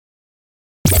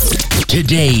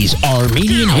Today's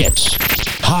Armenian hits.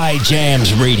 High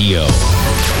Jams Radio.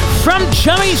 From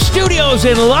Chummy Studios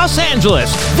in Los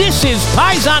Angeles, this is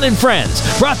Paisan and Friends,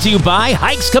 brought to you by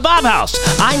Hike's Kebab House.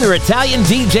 I'm your Italian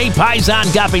DJ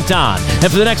Paisan Capitan, and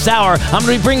for the next hour, I'm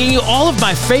going to be bringing you all of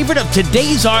my favorite of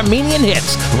today's Armenian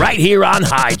hits right here on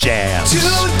High Jams.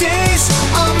 Today's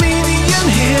Armenian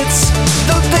hits,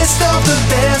 the best of the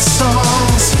best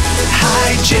songs.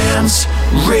 High Jams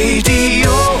Radio.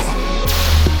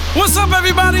 What's up,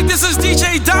 everybody? This is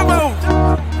DJ Damo,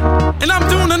 and I'm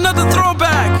doing another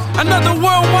throwback, another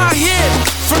worldwide hit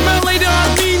from LA to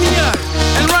Armenia.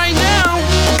 And right now,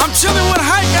 I'm chilling with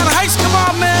Hike at Hike's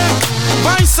Kebab, man.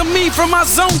 Buying some meat from my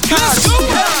zone card. Let's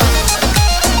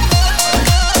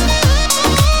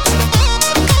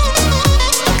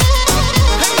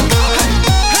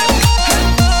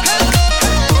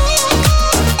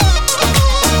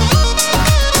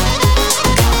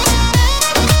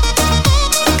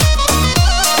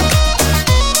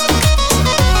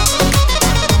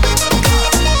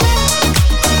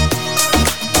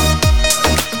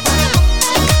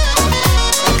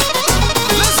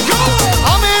go!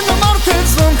 Ամեն մարդը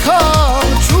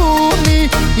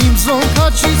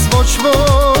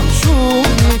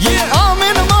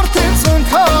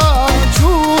ծնկա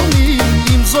չունի,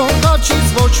 իմ զոնքա չից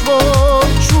ոչ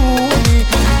ոչ ունի,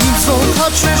 իմ զոնքա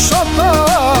չէ շատ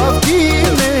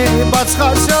լավին է, բայց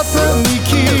խասյատը մի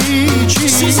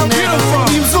քիչին է,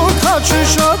 իմ զոնքա չէ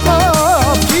շատ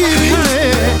լավին է,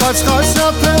 բայց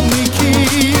խասյատը մի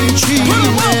քիչին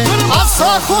է,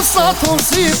 ասա խոսա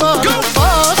թոնսի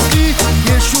բարբասվի,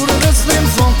 ես շուր լսնեմ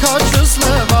զոնքա չս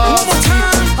լվացվի,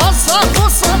 ասա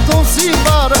խոսա թոնսի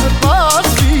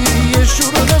բարբասվի, ես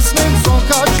շուր լսնեմ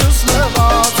զոնքա չս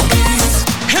լվացվի.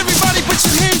 Everybody put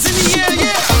your hands in the air,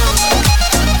 yeah!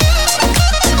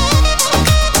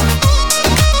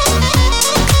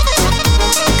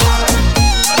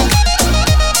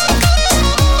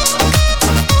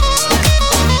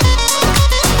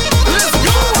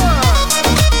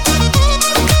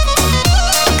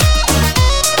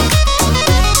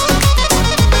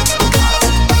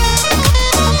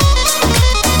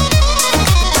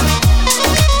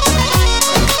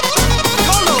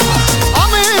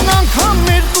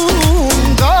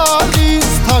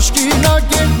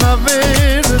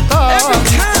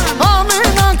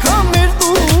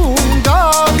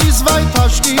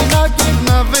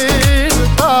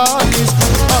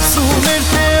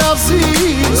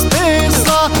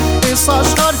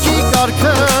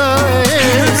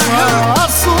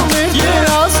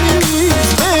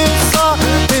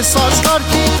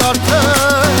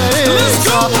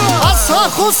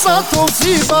 Խոսա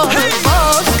թողի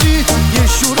բարբասվի, ես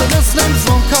շուր լսնեմ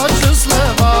զոնքա չս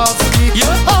լվացվի,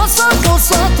 ասա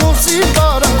խոսա թողի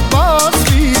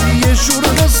բարբասվի, ես շուր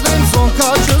լսնեմ զոնքա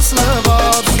չս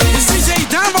լվացվի. It's DJ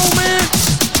Damo, man.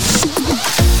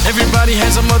 Everybody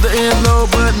has a mother-in-law,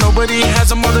 but nobody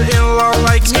has a mother-in-law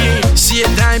like me. She a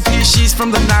dime piece, she's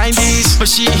from the 90s, but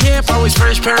she hip, always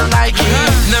fresh pair of Nike.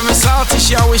 Never salty,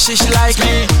 she always say she like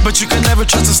me, but you can never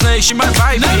trust a snake, she might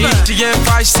bite me. To get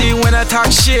feisty when I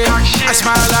talk shit, I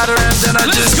smile at her and then I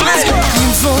just split.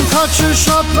 Իմ զոնքա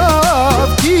չշատ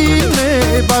լավին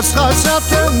է, բայց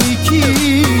խասյատը մի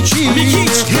քիչին է,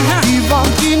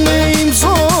 իվանքին է իմ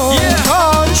զոնքա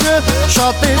չէ,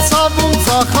 շատ է ցավում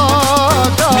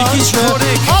ծախակա չէ,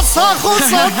 ասա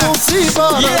խոսա թողի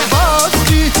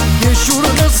բարբասվի, ես շուր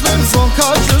լսնեմ զոնքա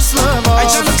չս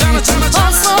լվացվի,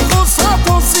 ասա խոսա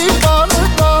թողի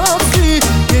բարբասվի,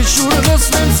 ես շուր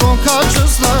լսնեմ զոնքա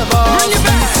չս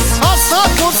լվացվի, ասա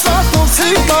խոսա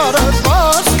թողի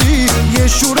բարբասվի,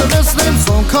 ես շուր լսնեմ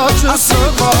զոնքա չս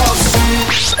լվացվի.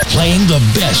 Playing the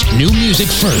best new music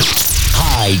first.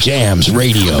 High Jams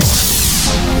Radio.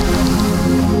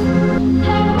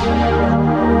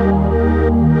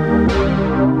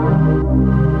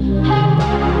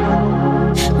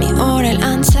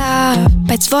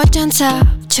 Բայց ոչ անցավ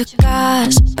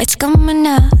չկաս, բայց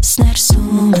կմնաս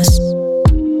ներսումս,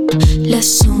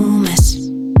 լսում ես,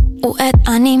 ու էդ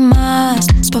անիմաս,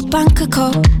 սպոպանքը քո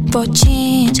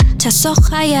ոչինչ, չասող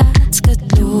հայացքը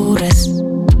դուր ես,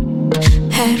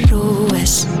 հեռու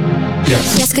ես,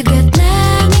 ես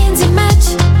կգտնեմ ինձի մեջ,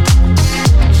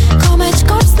 քո մեջ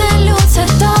կորցնելուց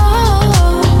հետո,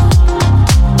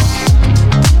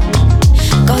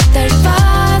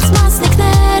 կոտրված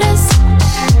մասնիկներս,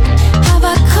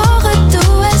 հավաքողը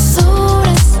դու ես ուր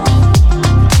ես,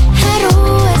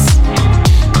 հեռու ես,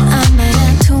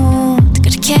 ամենաթունդ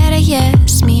կրքերը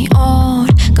ես մի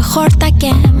օր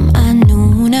կխորտակեմ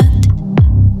անունդ,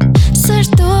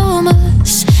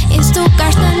 սրտումս ինձ դու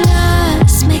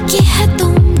կարդանաս մեկի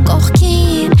հետում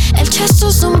կողքին, էլ չես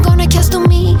ուզում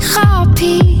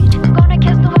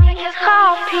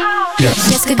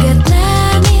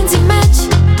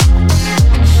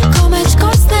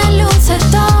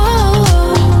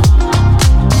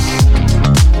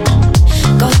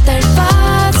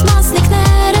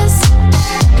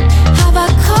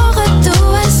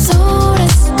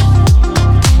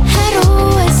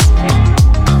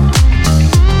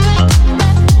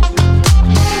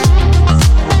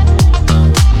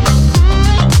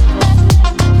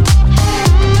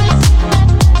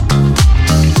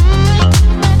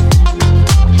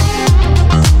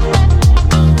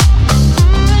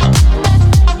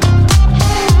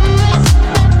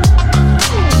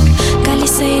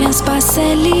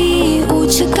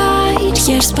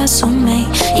դեռ սպասում էի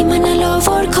Իմանալով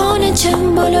որ քոնը չեմ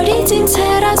բոլորից ինձ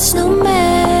հեռացնում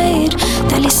էիր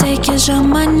Տալիս է քեզ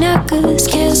ժամանակս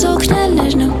քեզ օգնել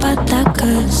էր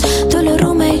նպատակս Դու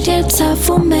լռում էիր երբ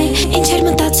ցավում էի Ինչ էր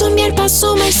մտածում երբ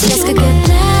ասում էի Ես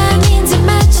կգտնեմ ինձ իմ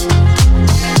մեջ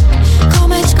Քո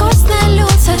մեջ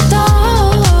կորցնելուց հետո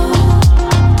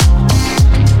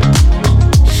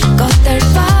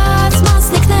Կոտրված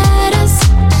մասնիկներս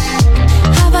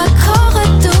Հավաքողը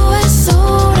դու ես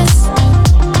ուրս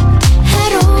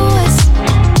Հերու ես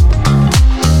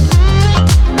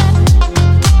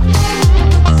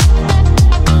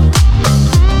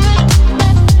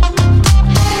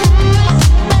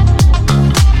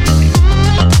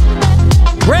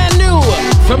Brand new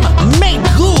from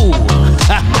Megu.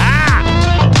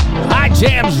 High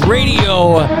Jams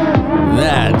Radio.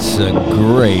 That's a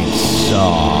great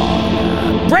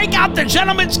song. Break out the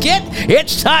gentleman's kit.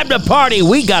 It's time to party.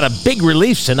 We got a big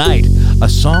release tonight. A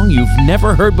song you've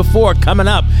never heard before coming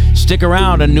up. Stick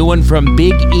around, a new one from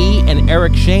Big E and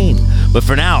Eric Shane. But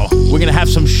for now, we're going to have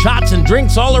some shots and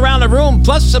drinks all around the room,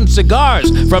 plus some cigars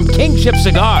from Kingship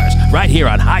Cigars, right here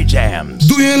on High Jams.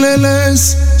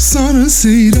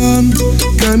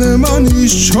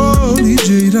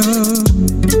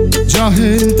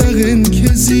 Jahel taghen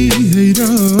kezi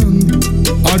heyran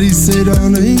Ari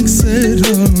seran enk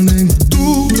Tu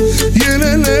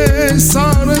yelele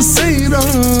sar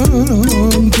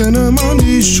seyran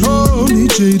Kenemani sholi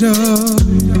jeyran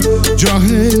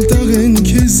Jahel taghen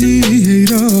kezi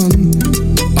heyran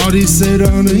Ari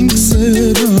seran enk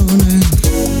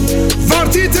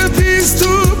Varti te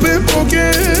pistu pe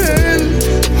pogel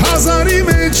Hazari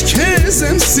mech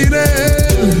kezem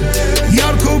sirel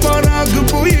Yarko barag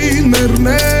boyin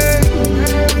mernem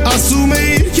Asum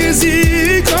eir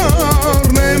kezi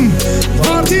karnem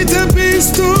Varti te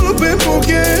pistu pe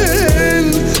pogel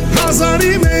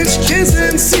Hazari mech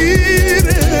kezem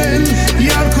sirel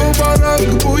Yarko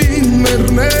barag boyin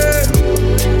mernem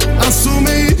Asum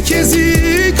eir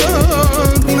kezi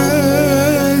karnem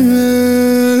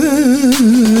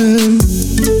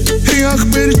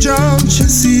Ախպեր ջան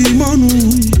չես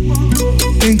իմանում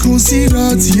Են քո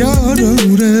սիրած յարը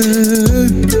ուր է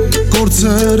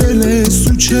Կորցրել ես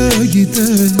ու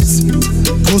չգիտես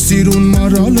Քո սիրուն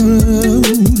մարալը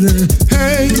ուր է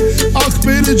Հեյ,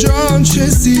 ախպեր ջան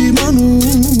չես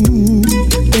իմանում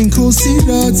Են քո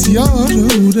սիրած յարը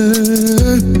ուր է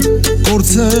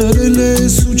Կորցրել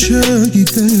ես ու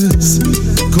չգիտես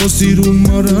Քո սիրուն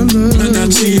մարալը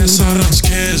Մտածի ես առանց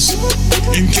քեզ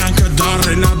Իմ կյանքը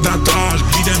դարել ա դատար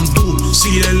Գիտեմ դու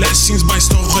սիրել ես ինձ Բայց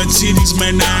թողեցիր ինձ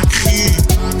մենակ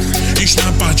Ինչն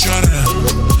է պատճառը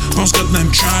Ոնց գտնեմ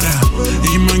չարը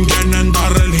Իմ ընկերն են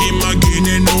դարել հիմա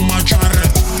գինին ու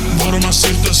մաչարը Որում ա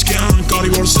սիրտս կյան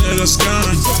Կարի որ սերս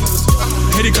կան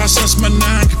Հերիք ասած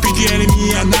մնանք Պիտի էլի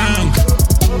միանանք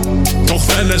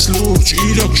Թողվել ես լուրջ,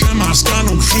 իրոք չեմ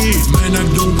հասկանում խի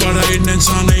Մենակ դու կարայր նենց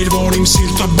անեիր, որ իմ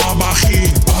սիրտը բաբախի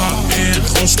Բա են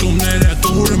խոստումները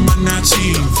դուրը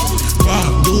մնացին Բա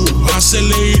դու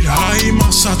ասել էիր հայի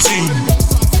մասացին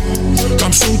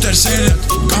Կամ սուտ էր սերդ,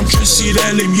 կամ չես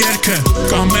սիրել իմ երգը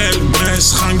Կամ էլ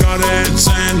մեզ խանգարեց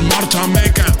են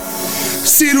մարդամեկը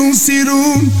Սիրուն,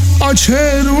 սիրուն,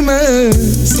 աչեր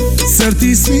ունես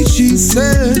Սրտիս միջի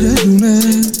սերեր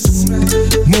ունես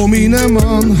Մոմի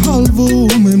նման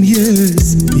հալվում եմ ես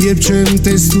Երբ չեմ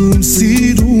տեսնում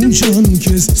սիրուն ջան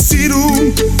քեզ Սիրուն,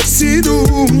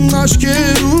 սիրուն,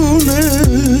 աշկեր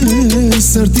ունես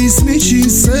Սրտիս միջի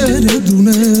սերեր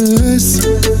ունես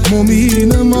Մոմի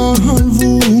նման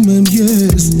հալվում եմ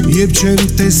ես Երբ չեմ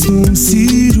տեսնում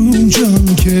սիրուն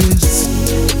ջան քեզ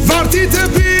Վարդի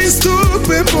դեպիս դուք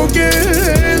բեմ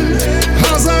պոգել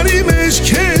Հազարի մեջ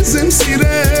քեզ եմ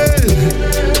սիրել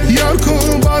Յարքո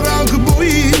բարակ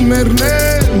բոյին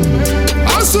մերնեմ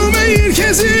Ասում էիր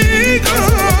քեզի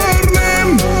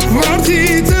կարնեմ Վարդի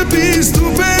դեպիս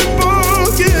դուք բեմ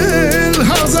պոգել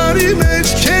Հազարի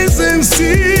մեջ քեզ եմ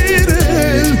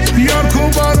սիրել Յարքո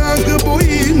բարակ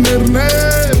բոյին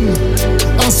մերնեմ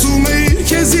Ասում էիր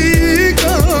քեզի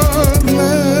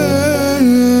կարնեմ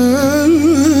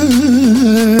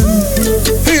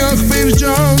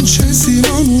Ջան չես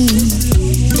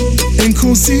իմանում Են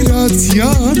քո սիրած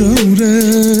յարը ուր է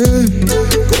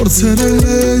Կորցրել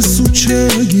ես ու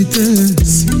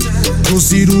չգիտես Քո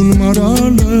սիրուն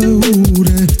մարալը ուր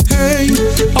է Հեյ,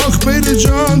 ախպեր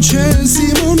ջան չես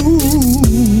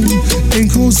իմանում Են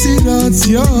քո սիրած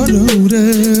յարը ուր է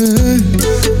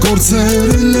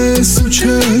Կորցրել ես ու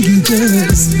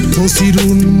չգիտես Քո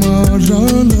սիրուն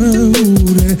մարալը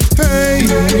ուր է Հեյ,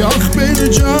 ախպեր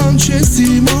ջան չես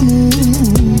իմանում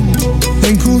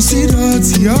Են քո սիրած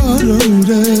յարը ուր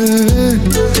է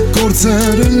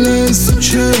Կորցրել ես ու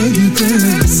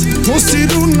չգիտես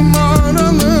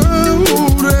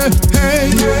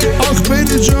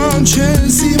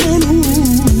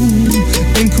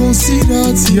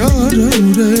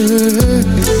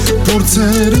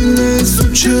Սերել ես ու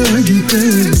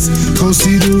չգիտես Քո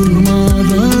սիրուն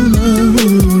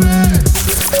մարալավոր է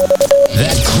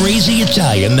That crazy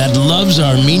Italian that loves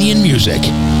Armenian music.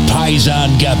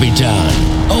 Paisan Kapitan.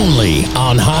 Only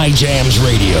on High Jams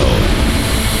Radio.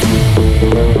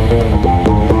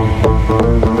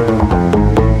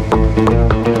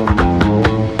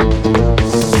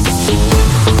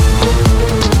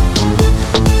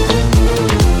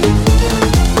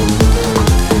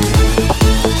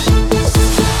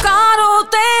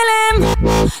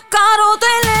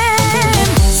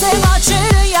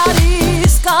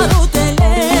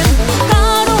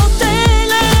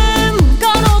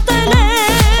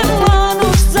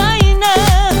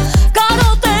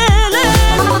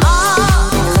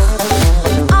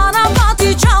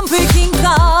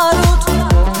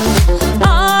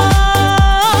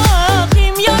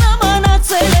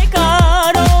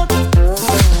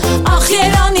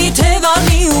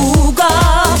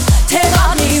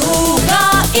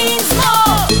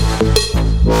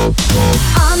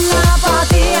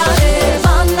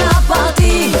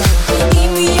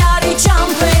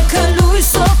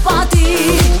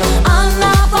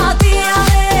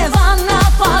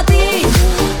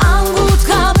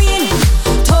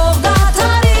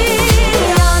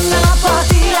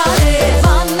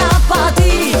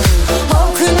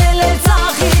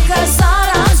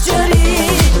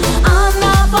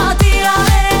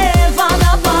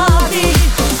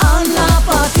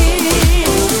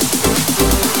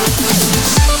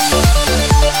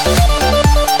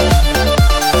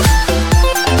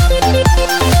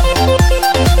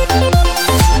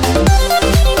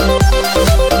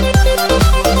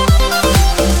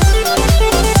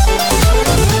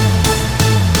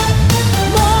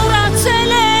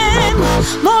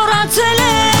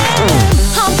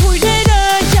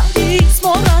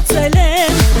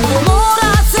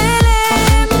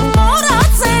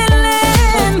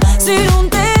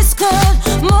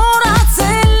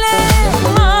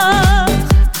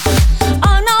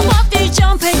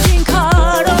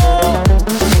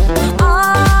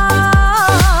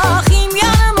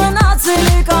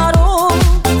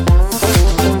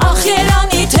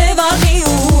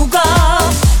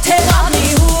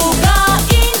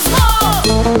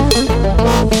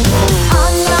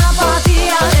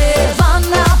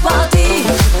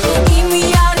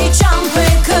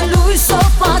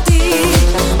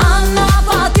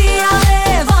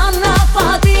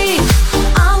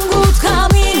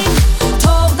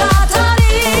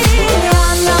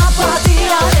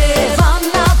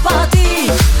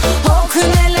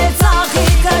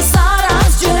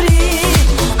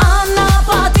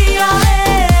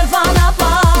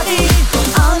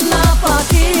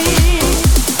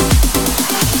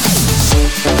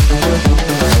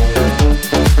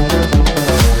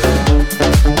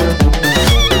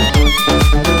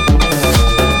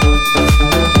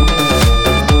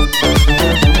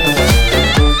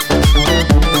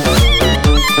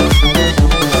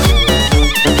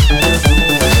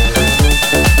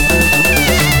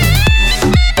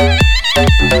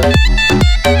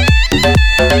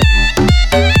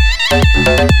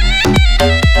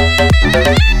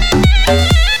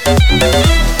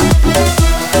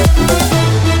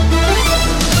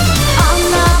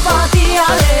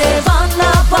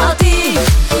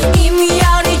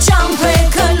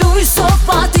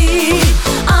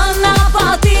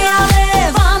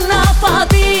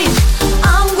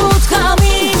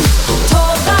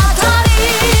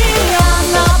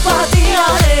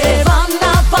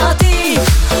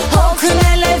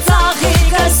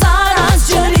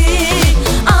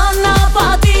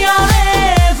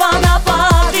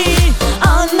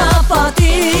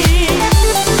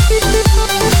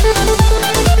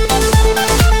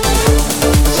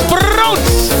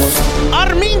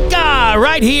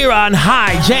 right here on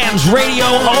High Jams Radio.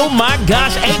 Oh my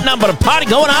gosh, ain't nothing but a party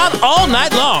going on all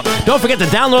night long. Don't forget to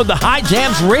download the High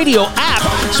Jams Radio app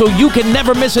so you can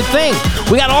never miss a thing.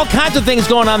 We got all kinds of things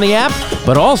going on the app,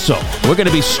 but also we're going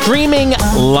to be streaming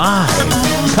live.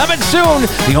 Coming soon,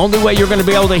 the only way you're going to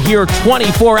be able to hear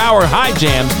 24-hour High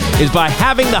Jams is by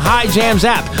having the High Jams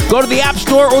app. Go to the App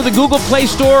Store or the Google Play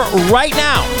Store right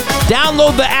now.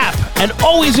 Download the app and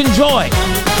always enjoy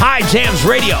High Jams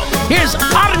Radio. Here's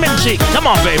Armenchik. Come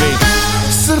on, baby.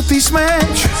 Sırtış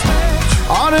meç,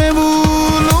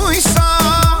 arevuluysa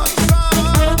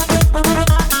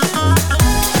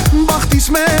Baxtış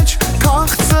meç,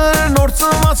 kaxtır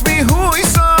norçılmaz bir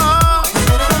huysa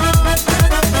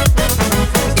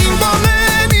İmdan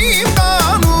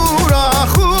elimdan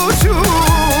uraxucuna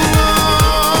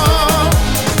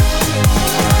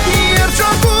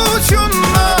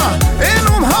Yerçakucuna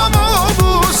Enum hamo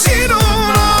bu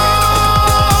siruna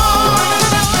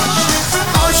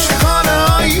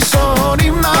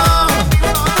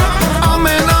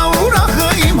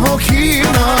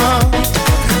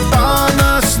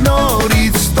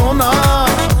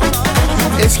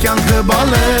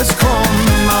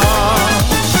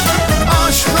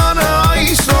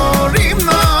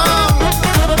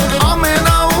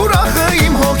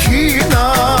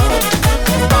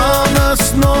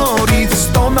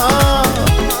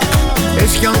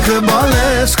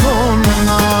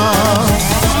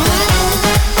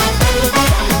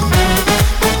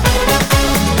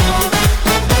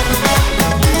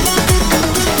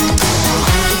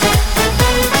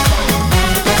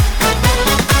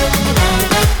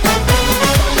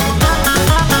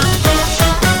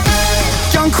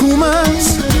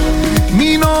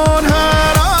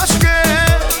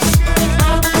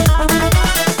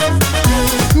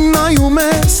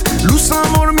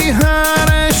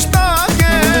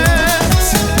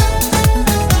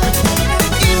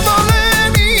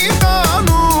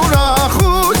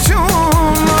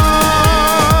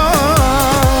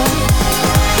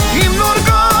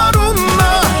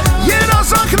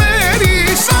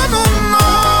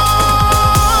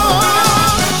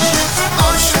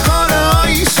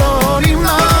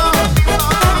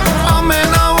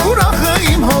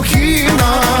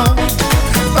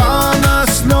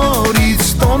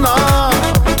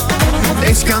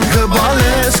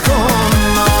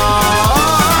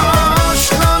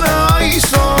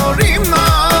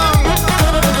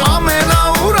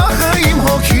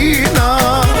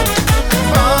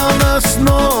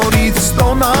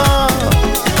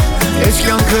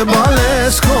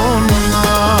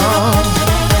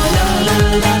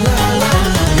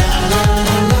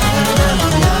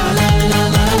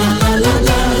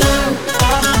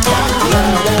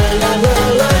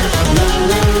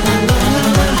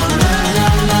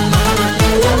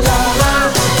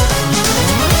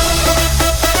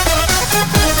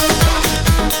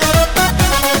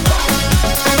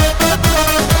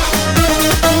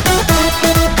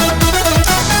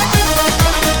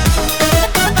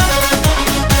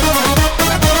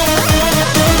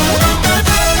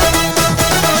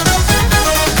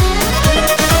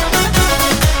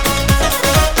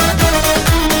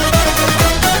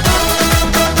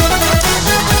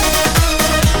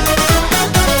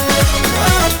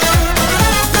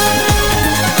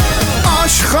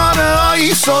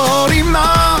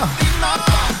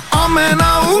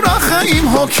իմ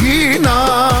հոգինա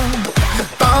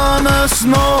տանս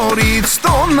նորից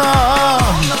տոնա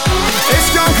Ես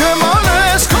կյանքը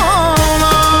մանես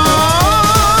կոնա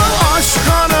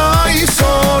Աշխարհը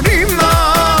այսօր իմնա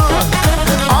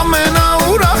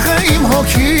Ամենաուրախը իմ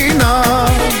հոգինա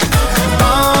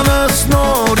տանս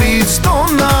նորից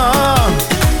տոնա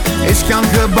Ես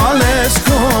կյանքը բալես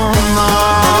կոնա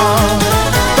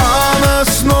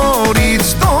տանս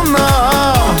նորից տոնա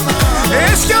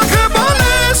Ես կյանքը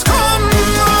բալես կոնա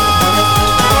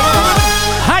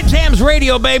High Jams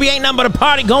Radio, baby. Ain't nothing but a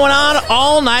party going on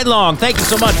all night long. Thank you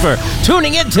so much for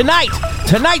tuning in tonight.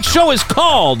 Tonight's show is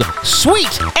called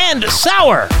Sweet and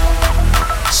Sour.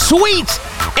 Sweet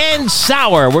and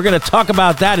Sour. We're going to talk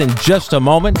about that in just a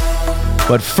moment.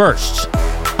 But first,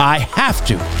 I have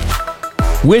to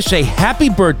wish a happy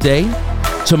birthday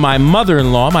to my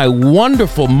mother-in-law, my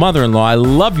wonderful mother-in-law. I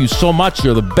love you so much.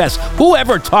 You're the best.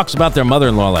 Whoever talks about their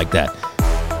mother-in-law like that?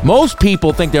 Most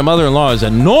people think their mother-in-law is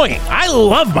annoying. I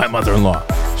love my mother-in-law.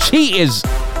 She is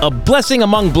a blessing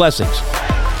among blessings.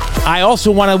 I also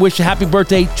want to wish a happy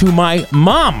birthday to my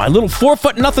mom, my little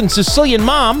 4'0" Sicilian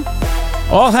mom.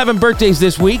 All having birthdays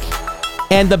this week.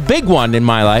 And the big one in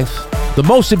my life, the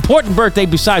most important birthday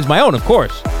besides my own, of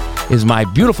course, is my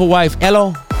beautiful wife,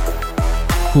 Elo,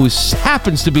 who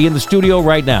happens to be in the studio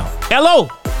right now. Elo!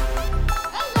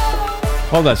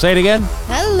 Hold on, say it again.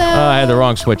 Hello. I had the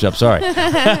wrong switch up, sorry.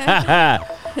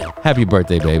 Happy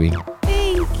birthday, baby.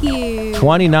 Thank you.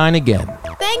 29 again.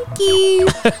 Thank you.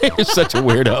 You're such a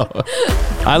weirdo.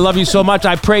 I love you so much.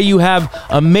 I pray you have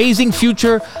amazing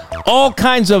future, all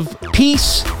kinds of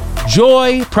peace,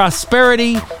 joy,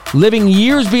 prosperity, living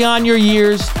years beyond your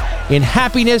years, in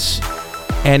happiness,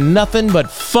 and nothing but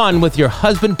fun with your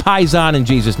husband, Paisan, in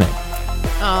Jesus' name.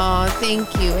 Oh,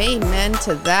 thank you. Amen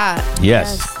to that.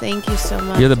 Yes. Thank you so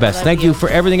much. You're the best. Thank you for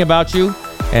everything about you,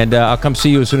 and I'll come see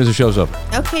you as soon as the show's over.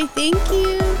 Okay, thank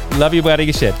you. Love you, buddy.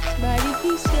 You said.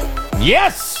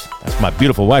 Yes! That's my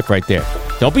beautiful wife right there.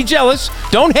 Don't be jealous.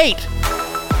 Don't hate.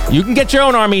 You can get your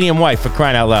own Armenian wife, for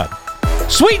crying out loud.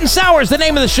 Sweet and Sour is the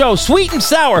name of the show. Sweet and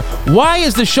Sour. Why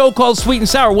is the show called Sweet and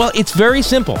Sour? Well, it's very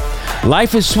simple.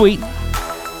 Life is sweet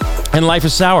and life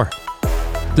is sour.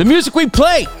 The music we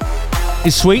play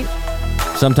is sweet.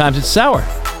 Sometimes it's sour.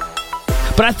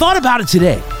 But I thought about it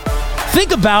today.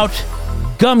 Think about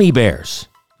gummy bears.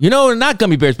 You know, not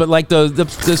gummy bears, but like the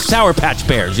Sour Patch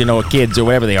Bears, you know, kids or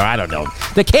whatever they are. I don't know.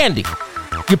 The candy.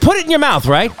 You put it in your mouth,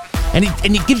 right? And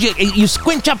it gives you, you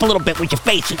squinch up a little bit with your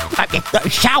face.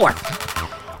 Sour.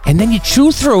 And then you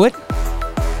chew through it.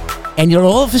 And you're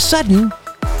all of a sudden,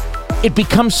 it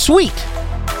becomes sweet.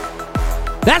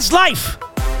 That's life.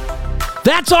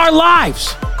 That's our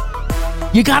lives.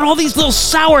 You got all these little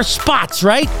sour spots,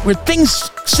 right? Where things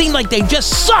seem like they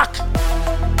just suck.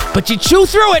 But you chew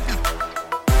through it,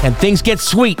 and things get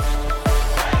sweet.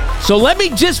 So let me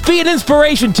just be an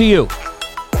inspiration to you.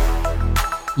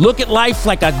 Look at life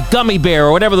like a gummy bear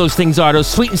or whatever those things are, those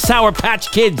sweet and sour patch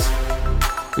kids.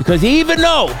 Because even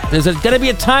though there's going to be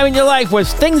a time in your life where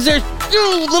things are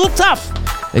a little tough,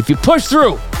 if you push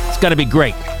through, it's going to be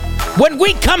great. When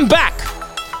we come back,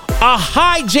 a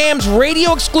High Jams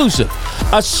radio exclusive,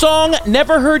 a song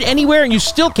never heard anywhere and you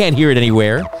still can't hear it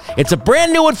anywhere. It's a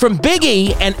brand new one from Big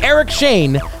E and Eric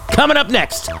Shane, coming up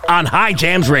next on High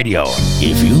Jams Radio.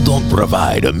 If you don't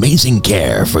provide amazing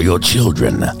care for your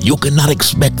children, you cannot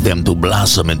expect them to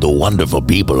blossom into wonderful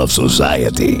people of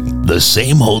society. The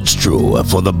same holds true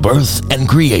for the birth and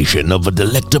creation of a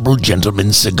delectable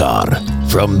gentleman's cigar.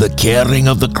 From the caring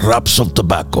of the crops of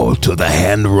tobacco to the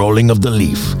hand rolling of the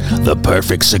leaf, the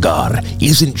perfect cigar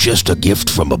isn't just a gift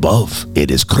from above.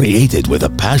 It is created with a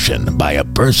passion by a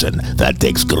person that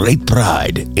takes great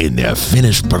pride in their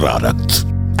finished product.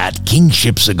 At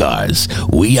Kingship Cigars,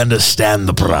 we understand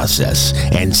the process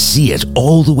and see it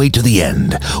all the way to the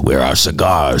end, where our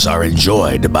cigars are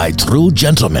enjoyed by true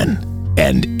gentlemen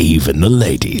and even the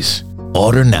ladies.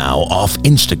 Order now off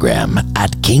Instagram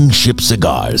at Kingship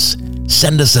Cigars.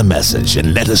 Send us a message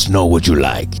and let us know what you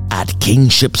like at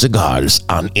Kingship Cigars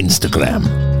on Instagram.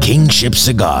 Kingship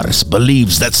Cigars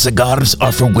believes that cigars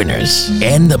are for winners.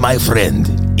 And my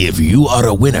friend, if you are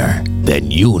a winner, then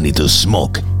you need to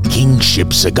smoke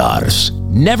Kingship Cigars.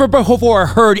 Never before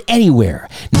heard anywhere.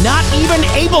 Not even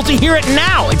able to hear it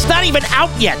now. It's not even out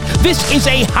yet. This is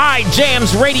a High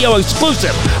Jams radio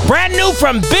exclusive. Brand new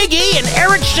from Big E and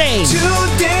Eric Shane.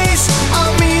 Today's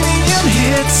Armenian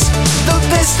hits, the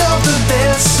best of the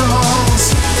best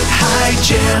songs. High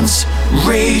Jams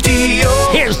Radio.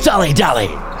 Here's Dolly Dolly.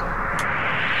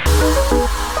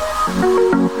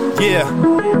 Yeah.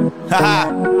 Haha.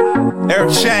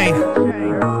 Eric Shane.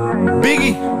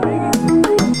 Biggie.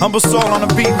 Humble soul on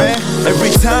the beat, man. Every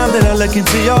time that I look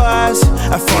into your eyes,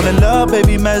 I fall in love,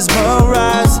 baby,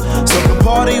 mesmerized. So come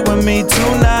party with me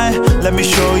tonight. Let me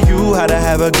show you how to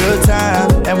have a good time.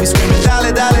 And we screaming, dale,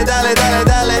 dale, dale, dale,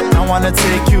 dale. I wanna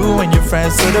take you and your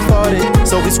friends to the party.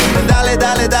 So we screaming, dale,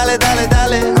 dale, dale, dale,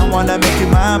 dale. I wanna make you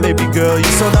mine, baby girl,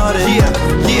 you so naughty. Yeah,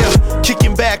 yeah,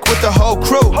 kicking back with the whole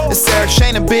crew. It's Eric,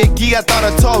 Shane, and Big E, I thought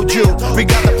I told you. We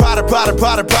got the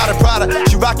Prada.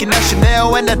 She rockin' that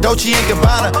Chanel and that Dolce &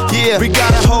 Gabbana. Yeah, we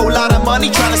got a whole lot of money,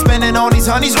 tryna spend it on these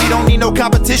honeys. We don't need no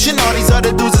competition, all these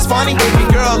other dudes is funny.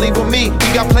 Baby girl, leave with me, we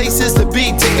got places to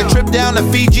be. Take a trip down to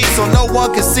Fiji so no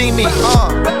one can see me.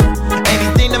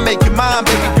 Anything to make you mine,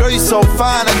 baby girl, you so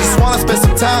fine. I just wanna spend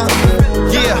some time.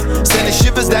 Yeah, sending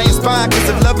shivers down your spine, cause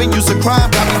if loving you's a crime,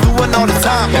 got me doing all the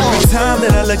time. Every time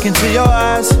that I look into your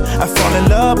eyes, I fall in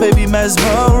love, baby,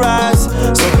 mesmerized.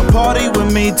 So come party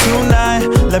with me tonight.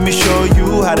 Let me show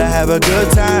you how to have a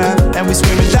good time. And we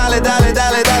screaming, dale, dale,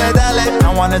 dale, dale, dale.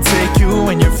 I wanna take you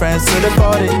and your friends to the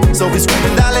party. So we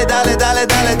screaming, dale, dale, dale,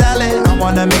 dale, dale. I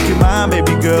wanna make you mine,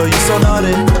 baby girl, you so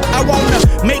naughty. I wanna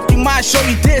make you mine, show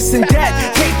you this and that.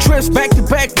 Take trips back to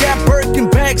back, that Birkin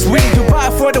bags. We in Dubai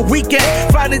for the weekend.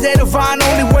 Friday day divine,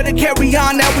 only way to carry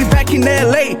on. Now we back in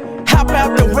LA. Hop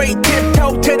out the way,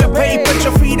 tiptoe to the bay. Put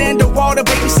your feet in the water,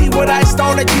 baby. See what I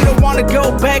started. You don't wanna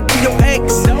go back to your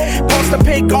ex. Post a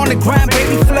pic on the ground,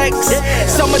 baby, flex.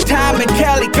 Summertime in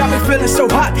Cali got me feeling so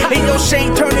hot. Hey, yo,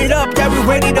 Shane, turn it up, yeah, we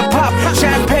ready to pop.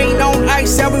 Champagne on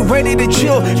ice, yeah, we ready to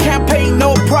chill. Can't pay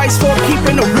no price for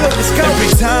keeping the real discovery.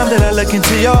 Every time that I look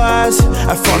into your eyes,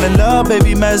 I fall in love,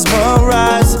 baby,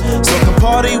 mesmerized. So come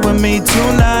party with me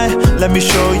tonight. Let me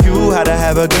show you how to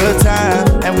have a good time.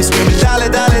 And we screaming, dale,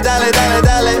 dale, dale, dale,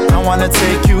 dale. I wanna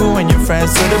take you and your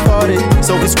friends to the party.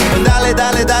 So we screaming, dale,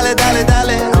 dale, dale, dale,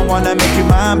 dale. I wanna make you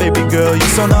mine, baby girl, you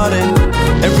so naughty.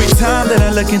 Every time that I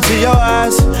look into your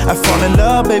eyes, I fall in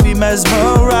love, baby,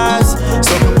 mesmerized.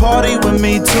 So come party with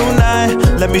me tonight.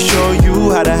 Let me show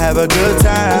you how to have a good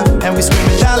time. And we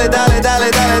screaming, dale, dale,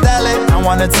 dale, dale, dale. I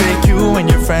wanna take you and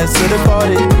your friends to the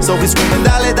party. So we screaming,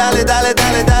 dale, dale, dale,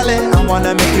 dale, dale. I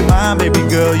wanna make you mine, baby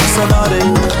girl, you so naughty.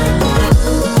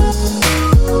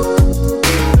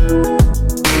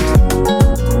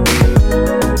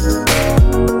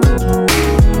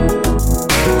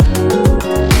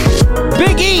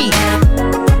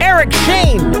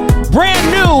 Brand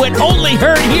new and only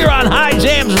heard here on High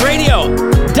Jams Radio.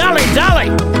 Dolly, Dolly.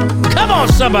 Come on,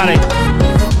 somebody.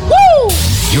 Woo!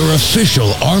 Your official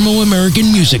Armo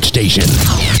American music station.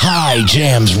 High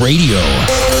Jams Radio.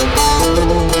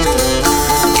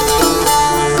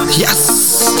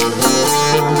 Yes.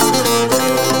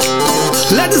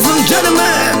 Ladies and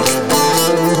gentlemen,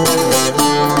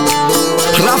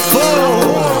 Rafo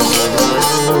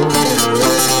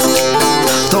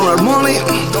dans l'harmonie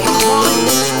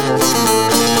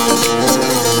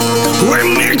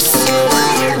Remix.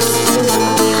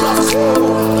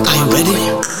 Are you ready?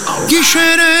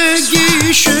 Gişere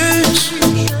gişe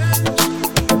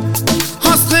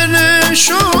Hastere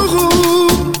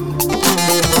şoğu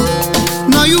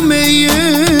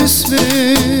Nayumeyes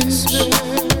ver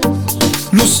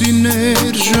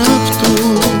Lusiner japtu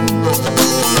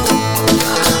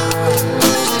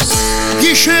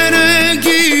Gişere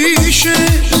gişe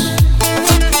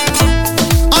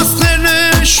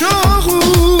Hastere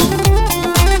şoğu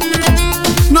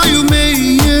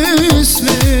Nayumeyes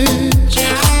ver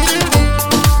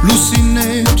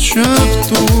Lusiner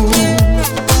japtu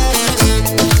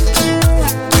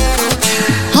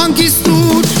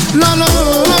Hangistur la la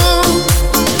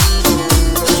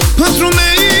Pentru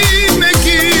mei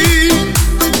mechi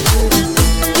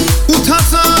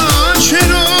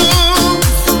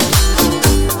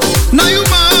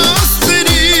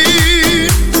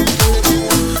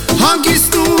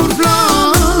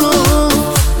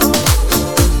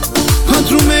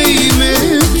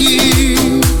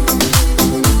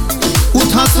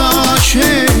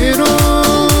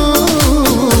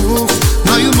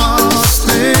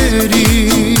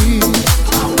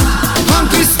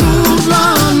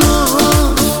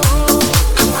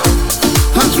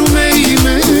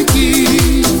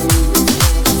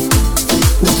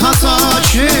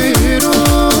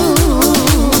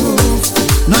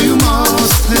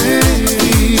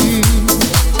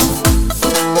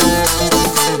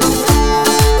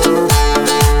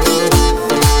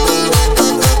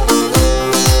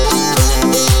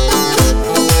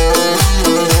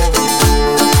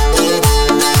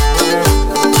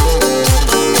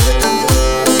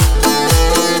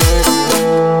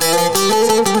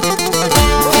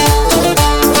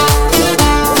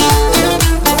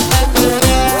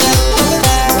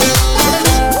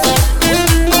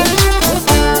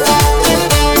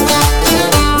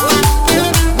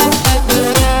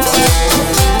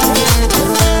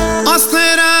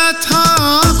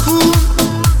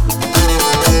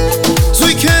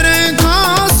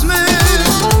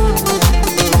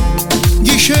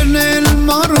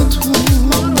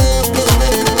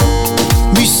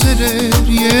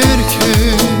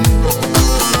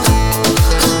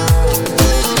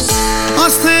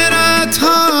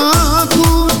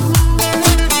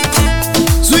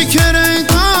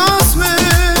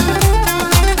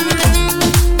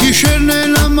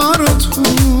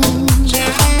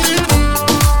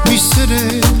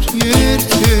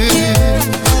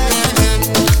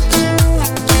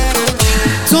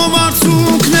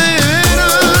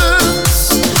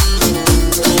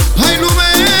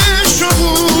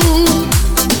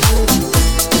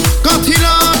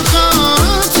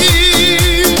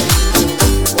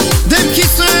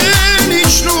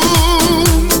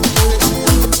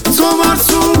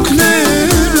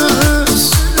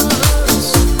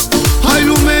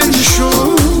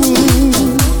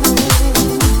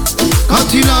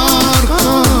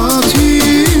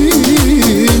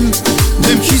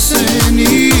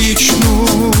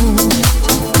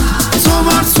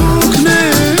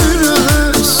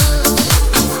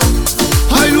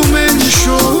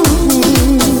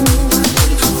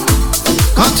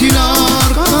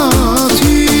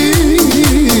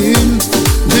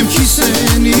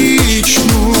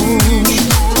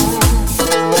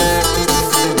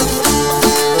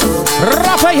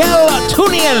Raphael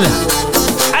Tunian.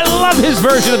 I love his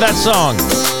version of that song.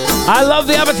 I love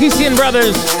the Abatisian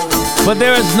brothers, but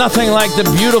there is nothing like the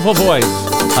beautiful voice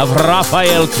of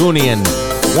Raphael Tunian.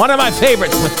 One of my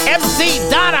favorites with MC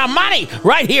Donna Money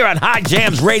right here on High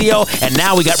Jams Radio. And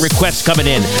now we got requests coming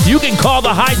in. You can call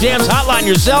the High Jams hotline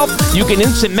yourself. You can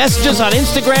instant messages on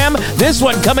Instagram. This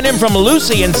one coming in from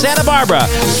Lucy in Santa Barbara.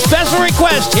 Special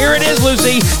request. Here it is,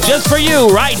 Lucy. Just for you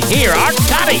right here.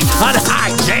 Arcadi on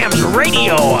High Jams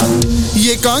Radio.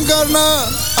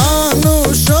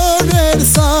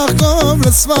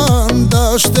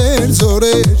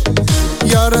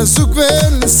 Yarın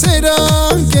sukvel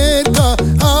seyran geta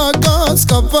Agaz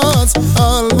kapaz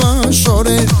alvan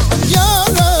şorer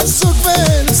Yarın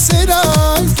sukvel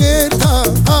seyran geta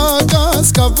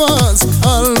Agaz kapaz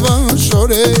alvan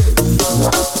şorer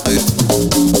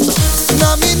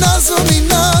Nami nazuni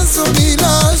nazuni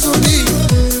nazuni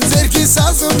Zerki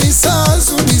sazuni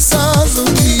sazuni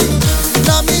sazuni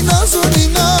Nami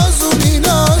nazuni nazuni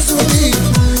nazuni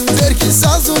Zerki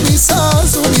sazuni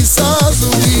sazuni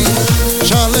sazuni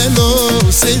Çalelo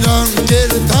seyran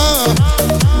gerta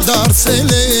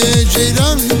Darsele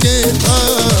ceyran gerta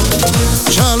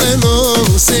Çalelo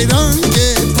seyran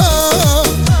gerta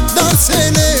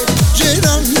Darsele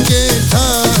ceyran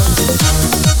gerta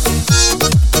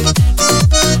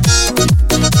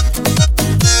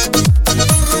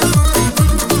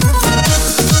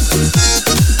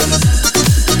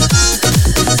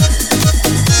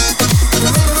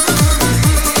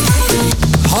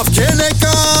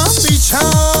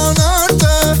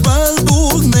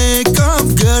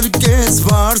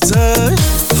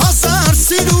Hazar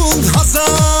sirund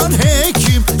hazar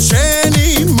hekim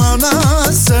Şeni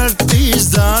mana sert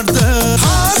dizdardı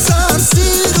Hazar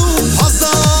sirund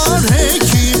hazar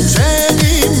hekim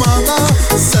Şeni mana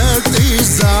sert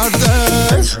dizdardı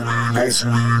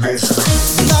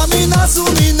Nami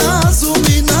nazumi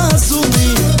nazumi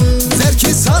nazumi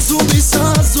Zerki sazumi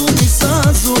sazumi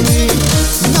sazumi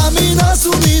Nami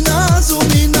nazumi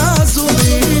nazumi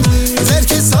nazumi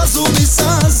Zerki sazumi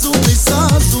sazumi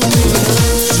sazumi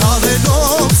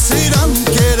Çalelom seyran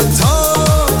gerta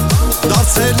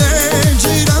Darsele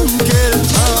ceyran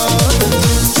gerta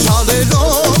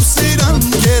Çalelom seyran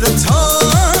gerta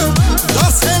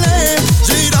Darsele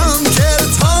ceyran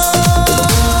gerta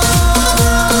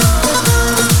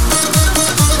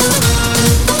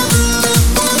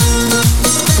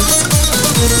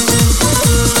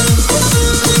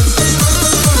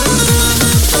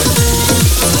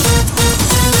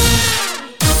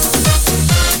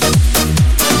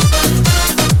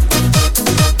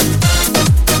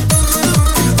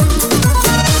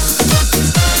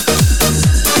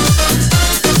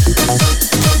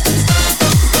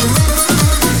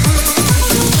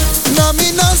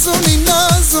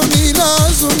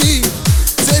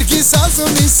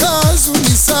Sazuni,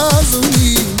 sazuni,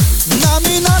 sazuni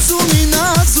Nami nazumi,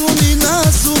 nazumi,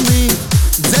 nazumi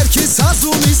Zerki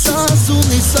sazuni,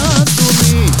 sazuni,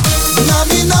 sazuni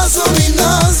Nami nazumi,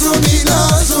 nazumi,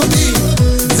 nazumi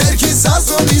Zerki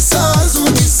sazuni,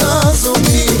 sazuni,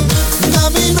 sazuni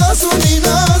Nami nazumi,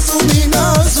 nazumi,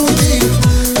 nazumi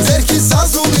Zerki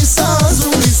sazuni,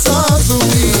 sazuni,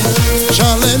 sazuni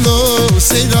Çalelo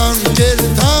seyran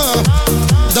gerta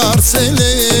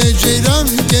Darsele ceyran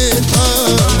gerta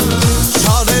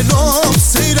Çalelo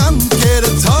seyran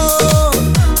gerta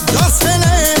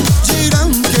Darsele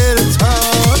ceyran gerta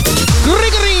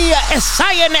Grigory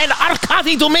Esayan and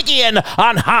Arkady Dumikian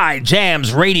on High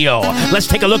Jams Radio. Let's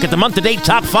take a look at the month-to-date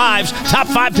top fives. Top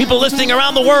 5 people listening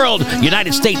around the world.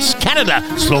 United States, Canada,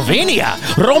 Slovenia,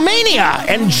 Romania,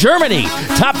 and Germany.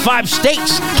 Top 5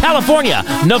 states. California,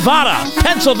 Nevada,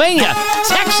 Pennsylvania,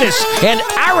 Texas, and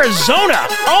Arizona.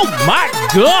 Oh my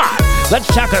God. Let's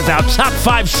check out top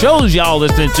 5 shows y'all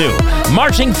listening to.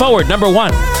 Marching Forward, number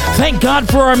 1. Thank God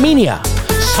for Armenia.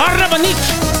 Sarnabanik,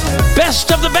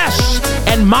 Best of the Best,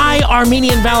 and My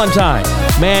Armenian Valentine.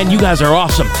 Man, you guys are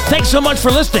awesome. Thanks so much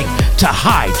for listening to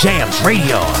High Jams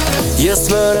Radio. Ես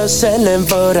որոշել եմ,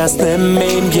 որ ասնեմ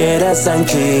իմ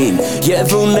երազանքին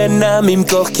Եվ ունենամ իմ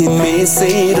կողքին մի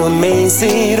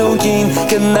սիրուն կին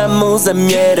Գնամ ուզեմ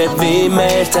երևի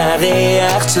մեր թաղի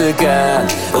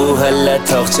աղջկան Ու հլը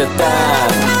թող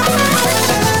չտամ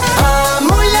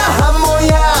Համոյա,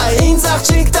 համոյա, ինձ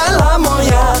աղջիկ տալ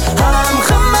համոյա Համ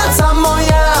խմած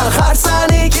համոյա,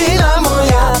 խարսանիքին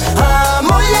համոյա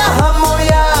Համոյա,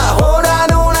 համոյա,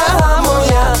 հորանունը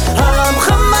համոյա Համ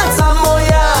խմած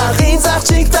համոյա, ինձ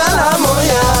աղջիկ տալ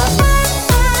համոյա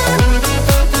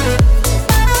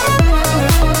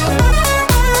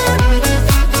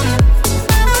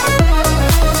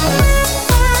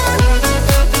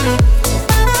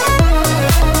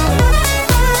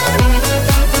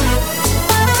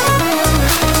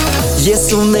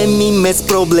Ես ունեմ իմ մեծ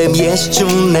պրոբլեմ, ես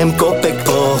չունեմ կոպեկ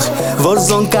փող, որ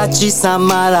զոնկաչիս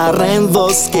համար առեն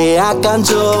ոսկե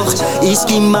ականջող,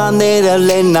 իսկ իմ մաները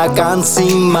լենականցի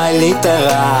մայլի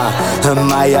տղա,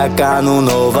 հմայական ու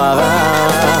նովաղա։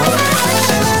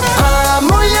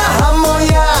 Համոյա,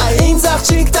 համոյա, ինձ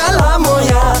աղջիկ տալ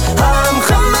համոյա, համ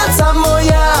խմած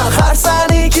համոյա,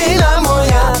 խարսանիքին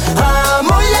համոյա,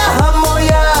 համոյա,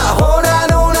 համոյա,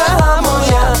 հորանունը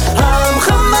համոյա, համ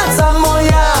խմած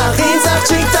համոյա, ինձ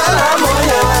աղջիկ տալ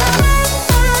համոյա։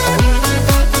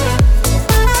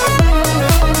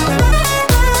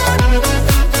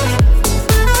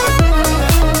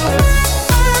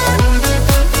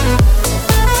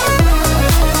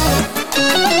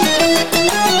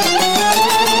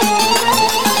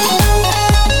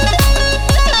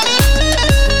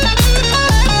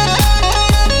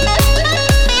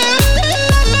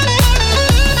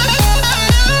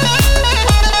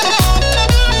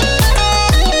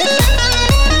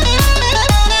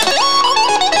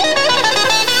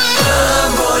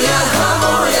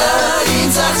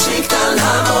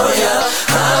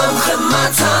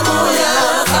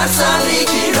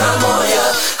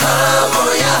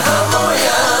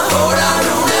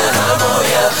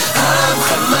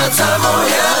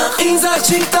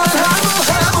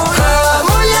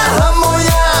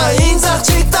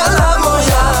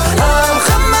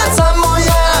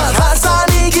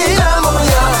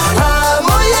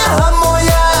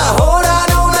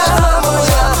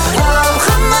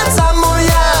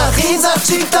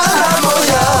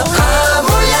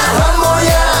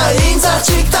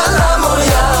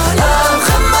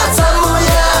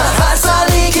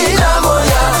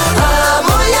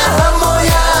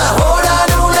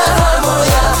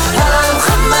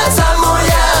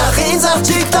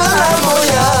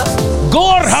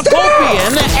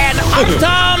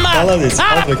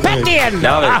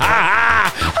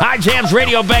 High Jams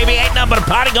Radio, baby. Ain't nothing but a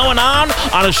party going on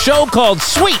a show called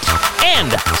Sweet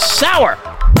and Sour.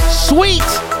 Sweet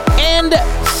and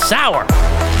Sour.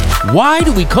 Why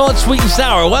do we call it Sweet and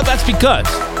Sour? Well, that's because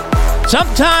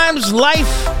sometimes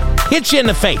life hits you in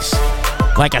the face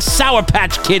like a Sour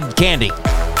Patch Kid candy.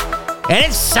 And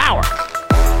it's sour.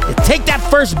 You take that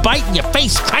first bite and your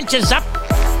face crunches up.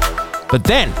 But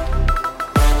then,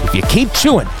 if you keep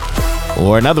chewing,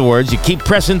 or in other words, you keep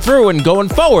pressing through and going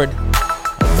forward,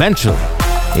 eventually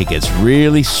it gets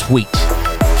really sweet.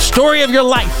 Story of your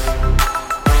life.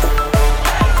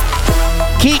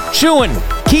 Keep chewing,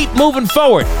 keep moving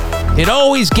forward. It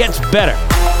always gets better.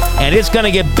 And it's going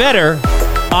to get better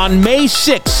on May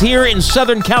 6th here in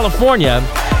Southern California,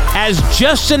 as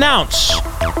just announced,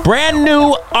 brand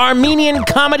new Armenian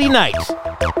comedy night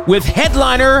with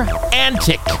headliner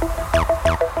Antic,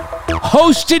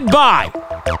 hosted by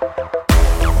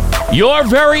your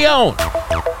very own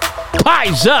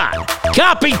Paisan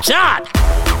Kapitan.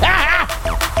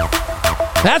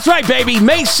 That's right, baby.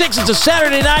 May 6th, it's a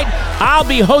Saturday night. I'll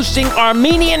be hosting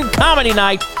Armenian Comedy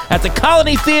Night at the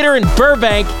Colony Theater in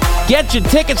Burbank. Get your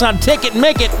tickets on Ticket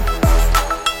Micket.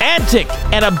 Antic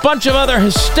and a bunch of other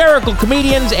hysterical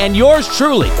comedians and yours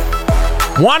truly.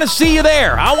 Want to see you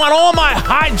there. I want all my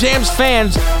High Jams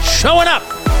fans showing up.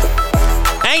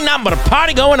 Ain't nothing but a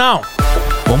party going on.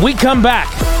 When we come back,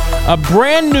 a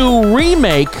brand new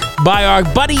remake by our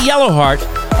buddy Yellowheart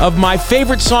of my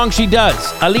favorite song she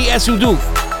does, Ali Esudu.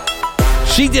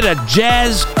 She did a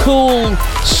jazz, cool,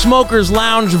 smokers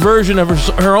lounge version of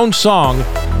her own song,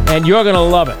 and you're going to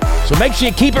love it. So make sure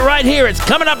you keep it right here. It's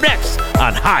coming up next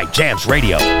on High Jams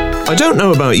Radio. I don't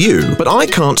know about you, but I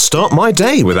can't start my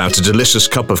day without a delicious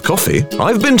cup of coffee.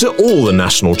 I've been to all the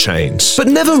national chains, but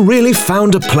never really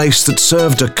found a place that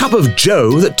served a cup of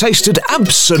joe that tasted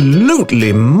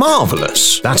absolutely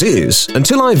marvelous. That is,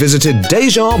 until I visited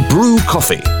Deja Brew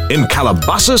Coffee in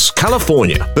Calabasas,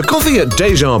 California. The coffee at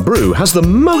Deja Brew has the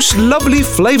most lovely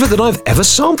flavor that I've ever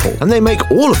sampled, and they make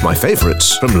all of my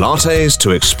favorites, from lattes to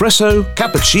espresso,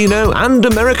 cappuccino, and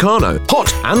Americano,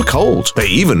 hot and cold. They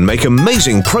even make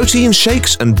amazing protein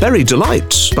shakes and berry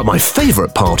delights. But my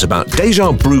favorite part about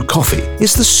Deja Brew Coffee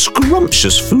is the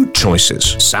scrumptious food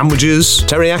choices. Sandwiches,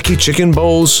 teriyaki chicken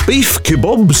bowls, beef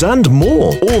kebabs, and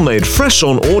more, all made fresh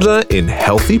on order in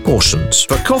healthy portions.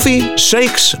 For coffee,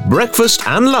 shakes, breakfast,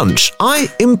 and lunch, I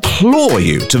implore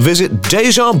you to visit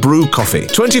Deja Brew Coffee,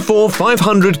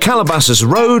 24500 Calabasas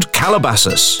Road,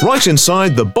 Calabasas, right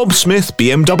inside the Bob Smith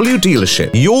BMW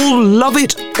dealership. You'll love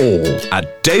it all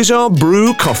at Deja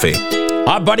Brew Coffee.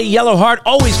 Our buddy Yellowheart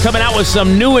always coming out with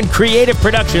some new and creative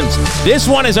productions. This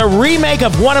one is a remake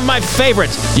of one of my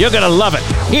favorites. You're going to love it.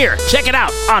 Here, check it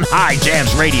out on High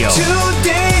Jams Radio.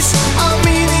 Today's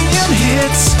Armenian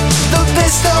hits, the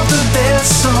best of the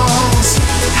best songs.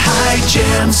 High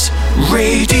Jams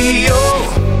Radio.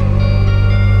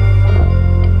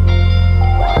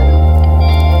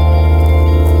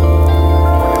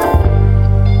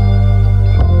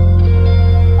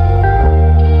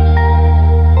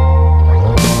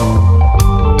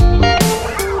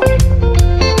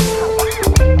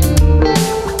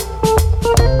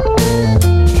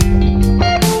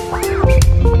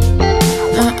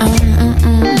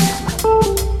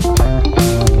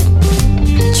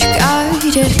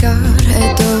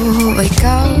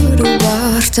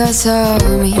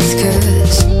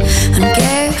 Միտքս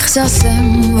անկեղծ ասեմ,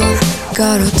 որ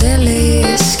կարոտել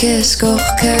ես կես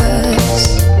կողքս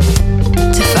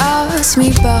Թվաց մի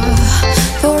պահ,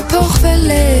 որ փոխվել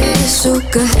ես ու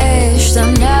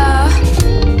կհեշտանա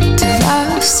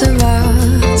Թվաց,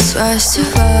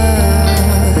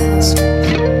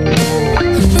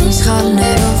 Նույն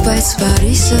սխալներով, բայց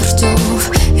բարի սրտով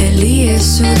Էլի ես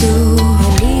ու դու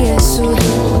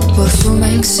Որսում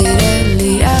ենք սիրել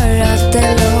իրար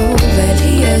ատելով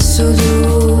Էլի ես ու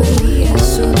դու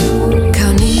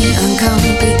Քանի անգամ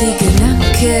պիտի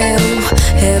գնանք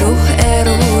Հեռու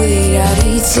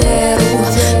իրարից հեռու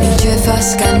Մինչև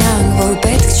հասկանանք, որ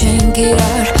պետք չենք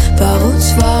իրար Վաղուց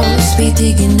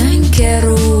պիտի գնանք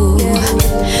հեռու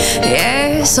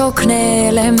Ես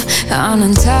օգնել եմ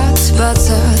անընդհատ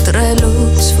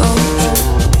բացատրելուց որ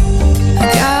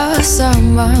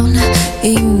Կասաման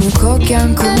իմ ու քո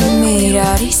կյանքում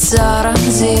իրարից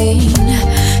առանձին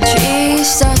Չի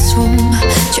ստացվում,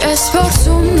 չես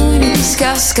փորձում նույնիսկ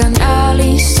հասկանալ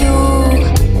ինձ դու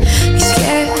Իսկ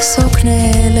ես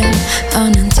օգնել եմ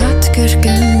անընդհատ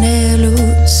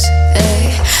կրկնելուց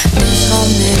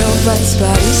Սխալներով, բայց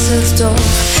բարի սրտով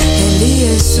Էլի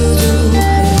ես ու դու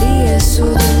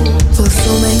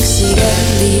Փորձում ենք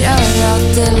սիրել իրար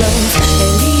ատելով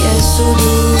Էլի ես ու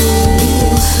դու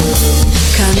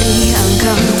Քանի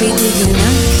անգամ պիտի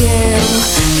գնանք հեռու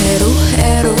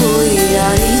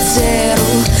իրարից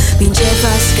հեռու Մինչև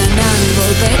հասկանանք,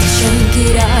 որ պետք չենք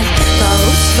իրար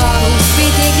Վաղուց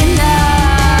պիտի գնանք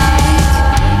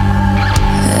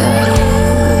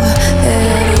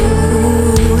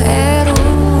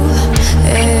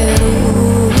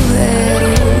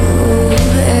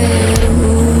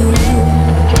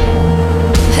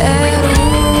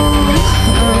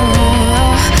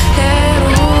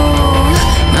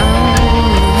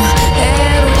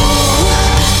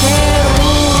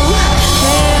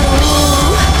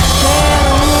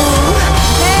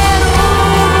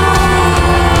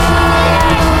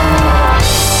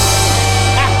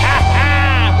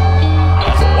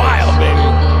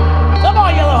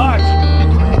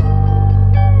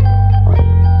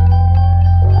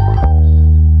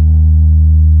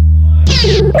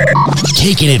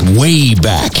Taking it way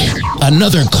back.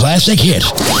 Another classic hit.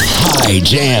 High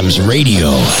Jams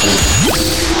Radio.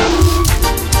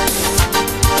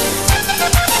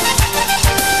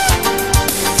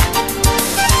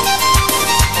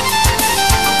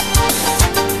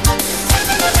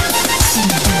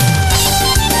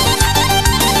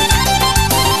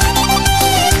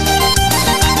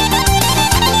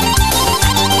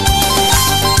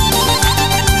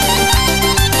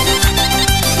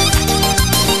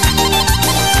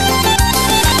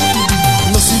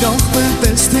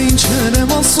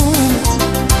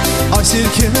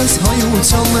 Երկես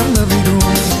հայությանն եմ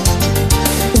նվիրում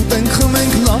Ուտենք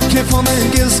խմենք լավ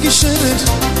կեփանենք ես գիշեր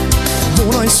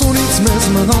Որ այսօրից մեզ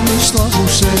մնան միշտ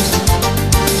աղուշեր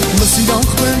Լսիր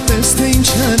աղբեր տես թե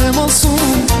ինչեր եմ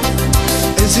ասում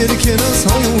Ես երկերս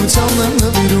հայությանն եմ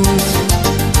նվիրում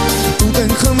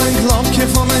Ուտենք խմենք լավ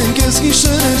կեփանենք ես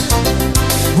գիշեր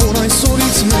Որ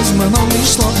այսօրից մեզ մնան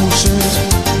միշտ աղուշեր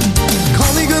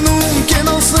Քանի գնում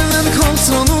կենասներն են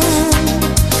քաղցրանում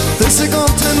Տեսեք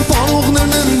արդեն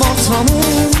պարողներն են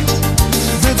բարձրանում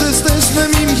Դե ձեզ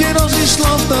տեսնեմ իմ երաժիշտ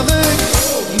լավ տվեք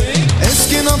Ես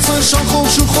կենացան շախով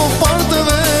շուխով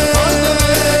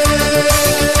պարտվեք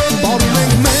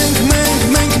Բարում ենք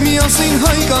մենք միասին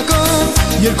հայկական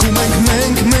Երգում ենք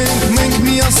մենք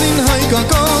միասին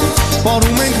հայկական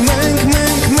Բարում ենք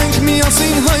մենք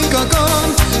միասին հայկական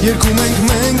Երգում ենք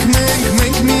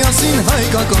մենք միասին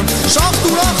հայկական Շախ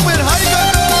դուրախ մեր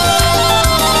հայկական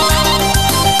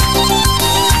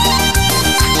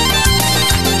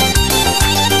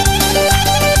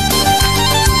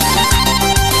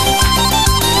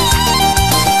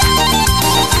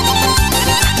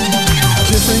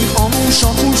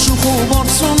Շախուր շուխով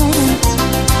արցանում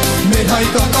Մեր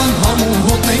հայկական համու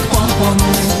հոտն ենք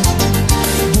պահպանում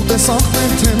Բուտես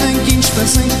աղբեր թենենք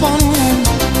ինչպես ենք պանում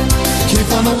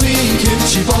Կեփանողին կեփ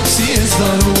չի բաքսի ես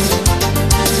դարում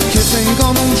Կեփ ենք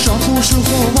անում շախուր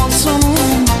շուխով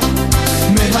արցանում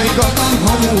Մեր հայկական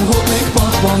համու հոտն ենք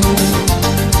պահպանում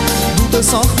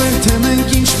Որպես ախպեր թե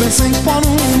մենք ինչպես ենք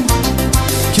պանում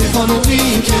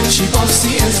Կեփանողին կեր չի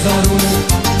պարսի ես դարում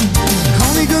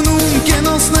Քանի գնում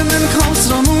կենասներն են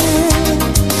քաղցրանում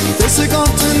Տեսեք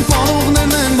արդեն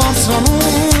պարողներն են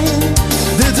բարձրանում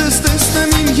Դե ձեզ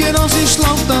տեսնեմ իմ երաժիշտ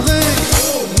լավ տղեք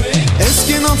Ես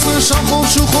կենացը շախով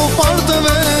շուխով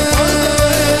պարտվեք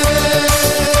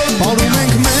Պարում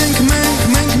ենք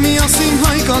մենք միասին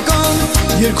հայկական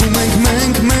Երգում ենք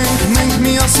մենք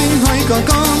միասին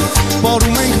հայկական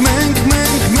Պարում ենք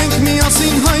մենք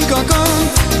միասին հայկական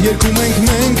Երգում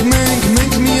ենք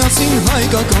մենք միասին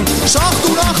հայկական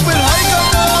Շախտուր ախպեր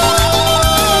հայկական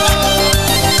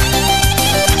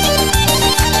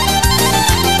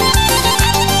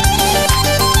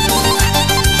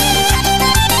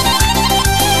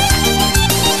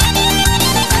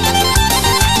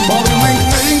Պարում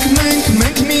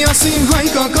ենք միասին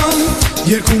հայկական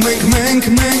Երգում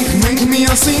ենք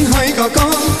միասին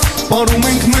հայկական Պարում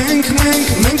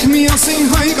ենք միասին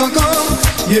հայկական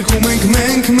Երգում ենք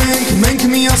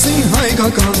միասին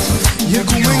հայկական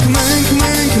Երգում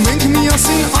ենք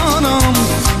միասին անամ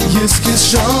Ես քեզ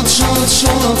շատ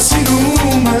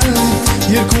սիրում եմ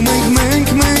Երգում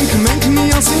ենք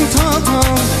միասին թաթա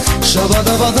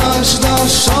Շաբադավադաշ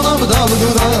դաշ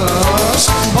շալավդավդուդաշ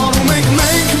Պարում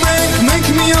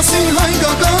ենք միասին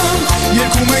հայկական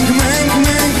Երգում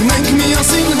ենք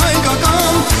միասին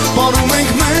հայկական Պարում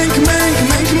ենք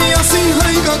միասին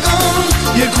հայկական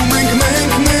Երգում ենք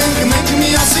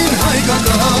միասին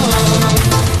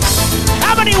հայկական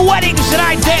How many weddings did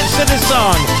I dance to this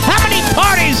song? How many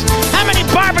parties? How many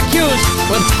barbecues?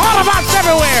 With all of us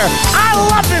everywhere. I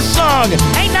love this song.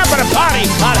 Ain't nothing but a party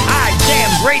on High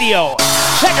Jams Radio.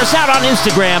 Check us out on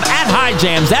Instagram at High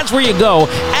Jams. That's where you go,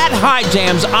 at High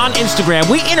Jams on Instagram.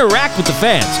 We interact with the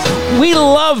fans. We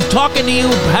love talking to you,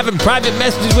 having private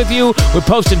messages with you. We're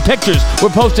posting pictures. We're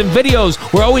posting videos.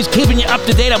 We're always keeping you up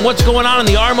to date on what's going on in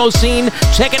the Armo scene.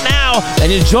 Check it now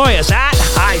and enjoy us at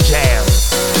High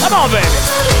Jams. Come on,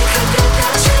 baby.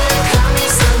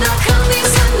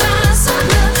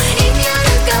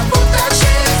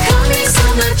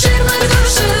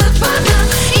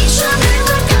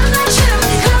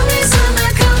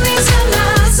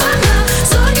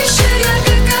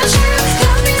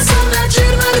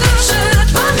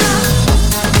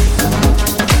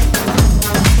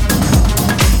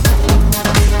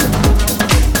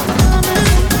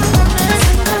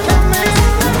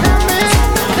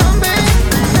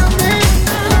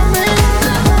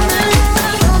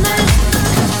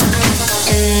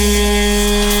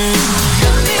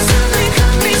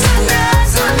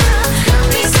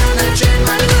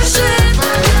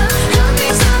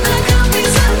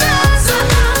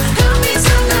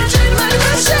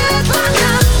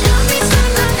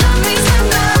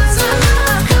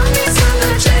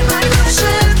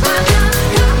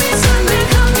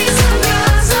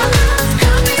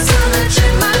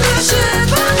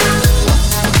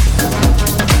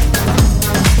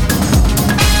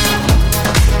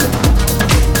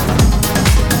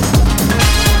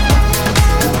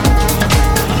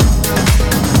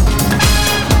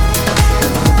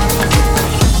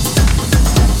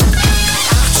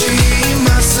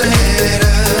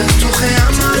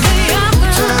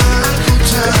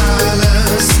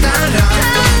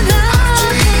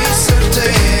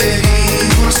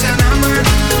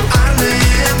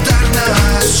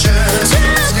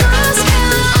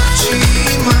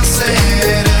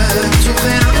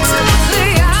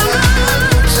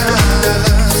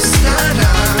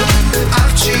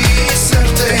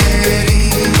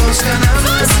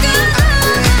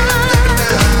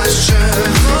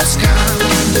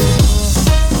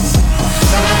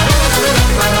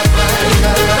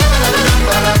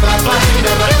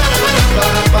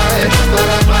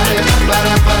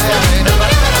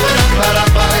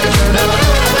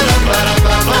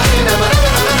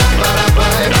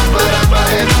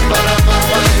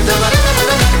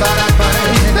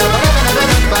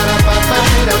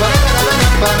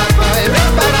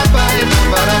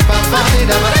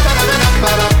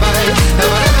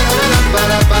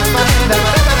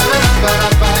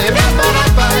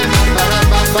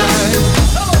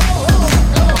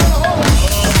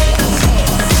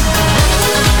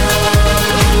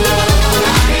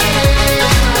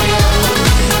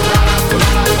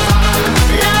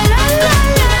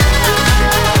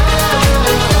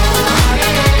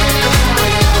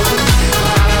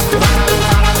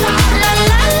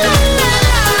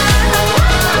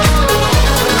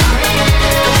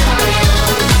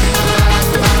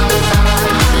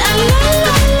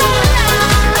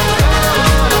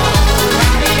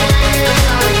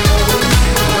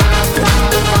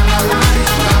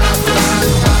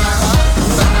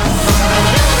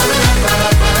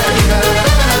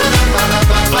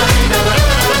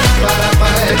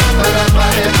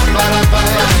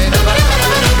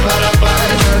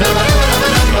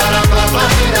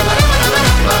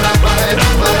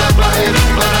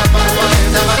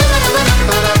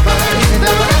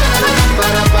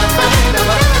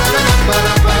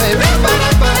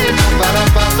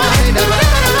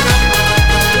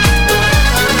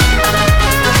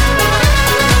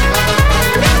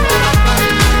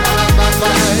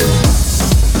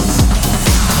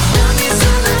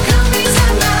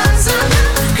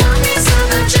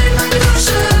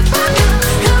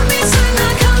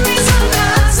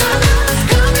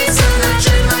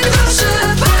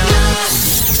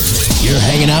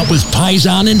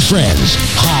 Paisan and Friends,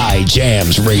 High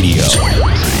Jams Radio.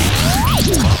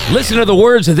 Listen to the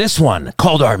words of this one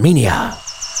called Armenia. Armenia.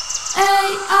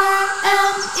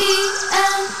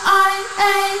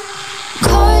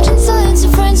 Courage and silence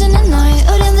and friends in the night,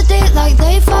 out in the daylight,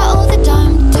 they fight all the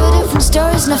time. Two different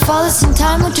stories, now follow some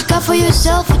time. What you got for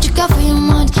yourself, what you got for your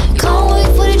mind. You can't wait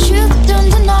for the truth, don't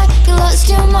deny. You lost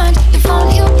your mind, you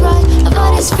found your pride. A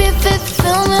body's fit for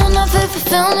fulfillment, not fit for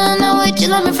fulfillment. Now wait, you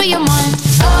love me for your mind.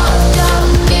 Oh,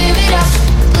 don't give it up.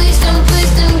 Please don't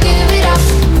give it up.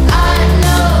 I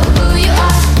know who you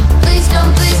are. Please don't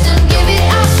give it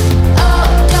up. Oh,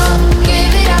 don't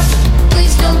give it up.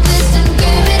 Please don't give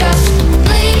it up.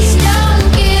 Please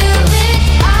don't give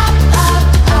it up, up,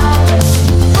 up.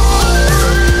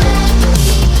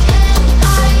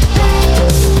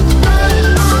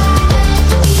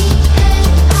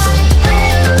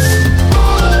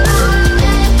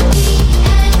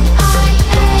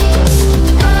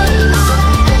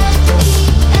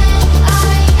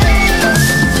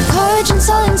 Courage and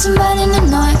silence and bad in the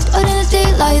night, out in the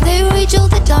daylight, they reach all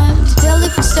the time. To tell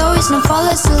different stories, now follow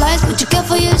the lies. What you got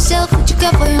for yourself, what you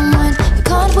got for your mind. You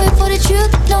can't wait for the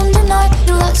truth, don't deny.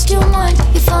 You lost your mind,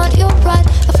 you found your pride.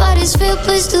 A fight is filled,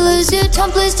 please to lose your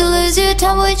time, please to lose your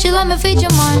time. Wait, you let me feed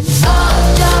your mind.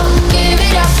 Oh, don't give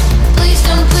it up. Please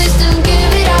don't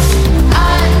give it up.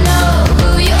 I know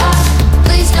who you are.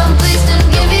 Please don't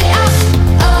give it up.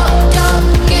 Oh, don't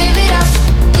give it up.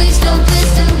 Please don't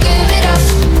give it up.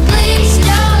 Please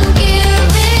don't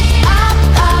give it up,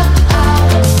 up,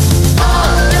 up.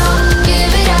 Oh, don't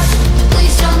give it up.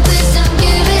 Please don't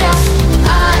give it up.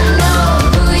 I know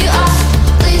who you are.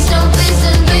 Please don't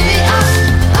give it up.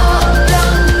 Oh,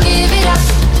 don't give it up.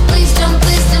 Please don't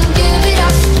give it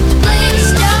up. Please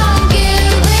don't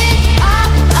give it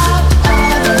up, up,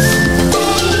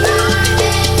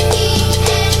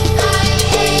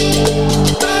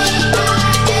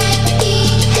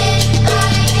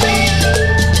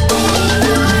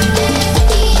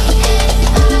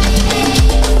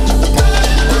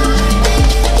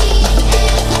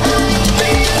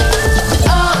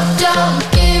 Oh,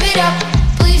 don't give it up.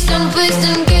 Please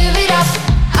don't give it up.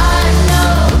 I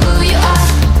know who you are.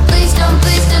 Please don't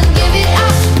give it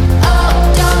up. Oh,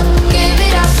 don't give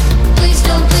it up. Please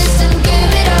don't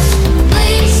give it up.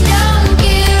 Please don't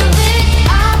give it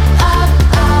up, up,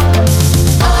 up.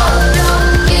 Oh,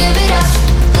 don't give it up.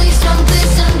 Please don't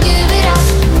give it up.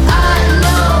 I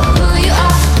know who you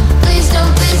are. Please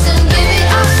don't give it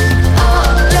up. Oh,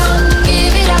 don't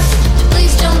give it up.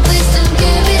 Please don't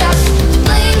give it up.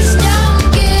 Please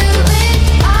don't give it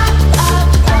up,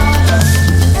 up, up.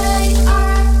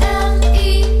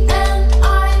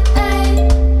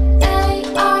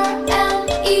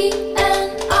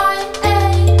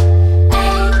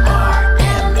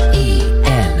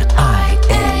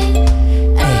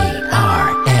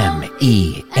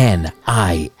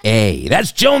 Armenia.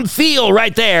 That's Joan Thiel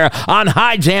right there on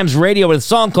High Jams Radio with a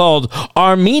song called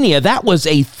Armenia. That was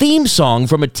a theme song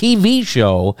from a TV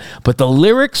show, but the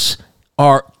lyrics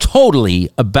are totally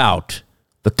about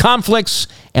the conflicts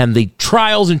and the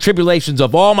trials and tribulations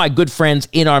of all my good friends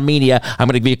in Armenia. I'm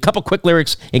going to give you a couple quick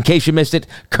lyrics in case you missed it.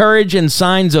 Courage and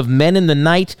signs of men in the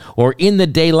night or in the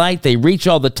daylight. They reach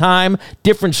all the time.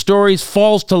 Different stories,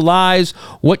 falls to lies.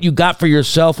 What you got for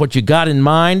yourself, what you got in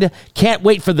mind. Can't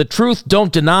wait for the truth.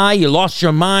 Don't deny. You lost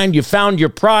your mind. You found your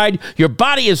pride. Your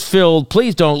body is filled.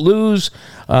 Please don't lose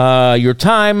your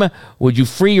time. Would you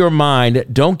free your mind?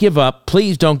 Don't give up.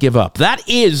 Please don't give up. That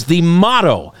is the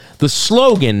motto, the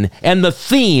slogan, and the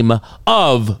theme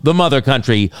of the mother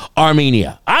country,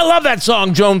 Armenia. I love that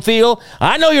song, Joan Thiel.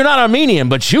 I know you're not Armenian,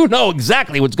 but you know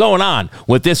exactly what's going on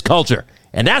with this culture.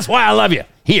 And that's why I love you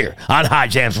here on High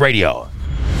Jams Radio.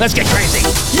 Let's get crazy.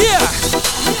 Yeah.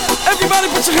 Everybody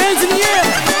put your hands in the air.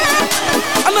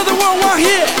 Another worldwide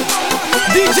hit.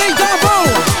 DJ Davo.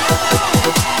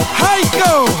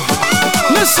 Heiko.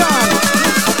 Nissan.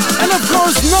 And of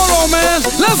course, Noro, man.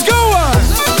 Let's go.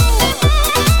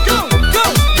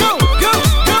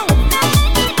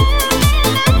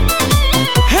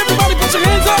 Everybody put your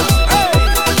hands up. Hey.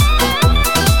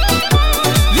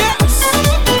 Yes.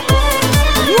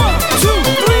 1, 2,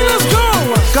 3, let's go.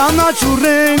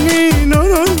 Կանաչուրենի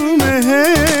նորորվում է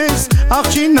հես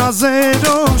Աղջի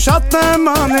նազերով շատ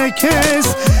նման է քեզ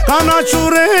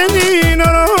Կանաչուրենի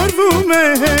նորորվում է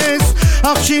հես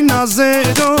Աղջի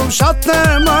նազերով շատ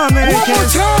նման է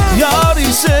քեզ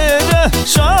Յարի սերը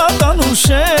շատ անուշ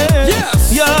է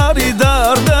Յարի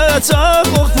դարդը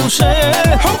ծաղող փուշ է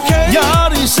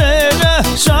Յարի սերը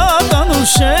շատ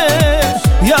անուշ է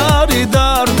Յարի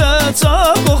դարդը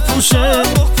ծաղող փուշ է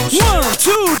 1,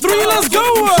 2, 3, let's go.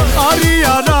 Արի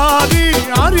արարի,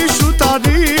 արի շուտ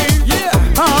արի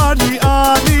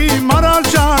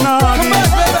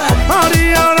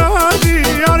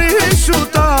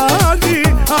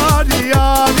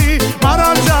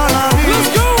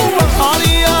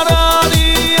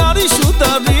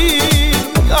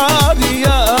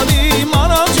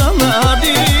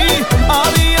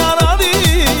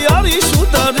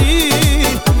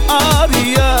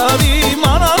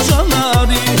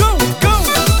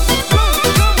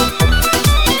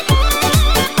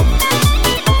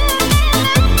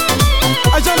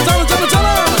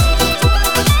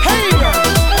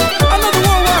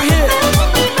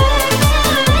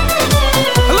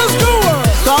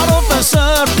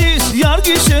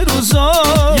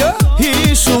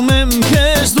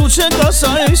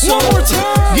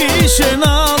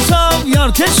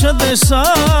չտեսա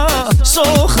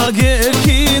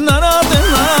սոխագերքի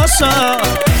նարատենասա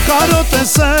կարոտ է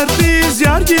սրտիս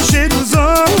յարգի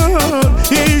շերուզոր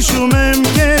հիշում եմ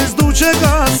կեզ դու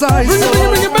չկաս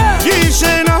այսօր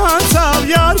գիշեն անցավ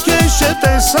յարգես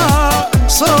չտեսա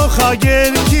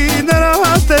սոխագերքի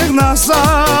նարատենասա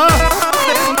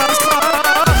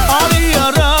արի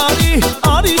արի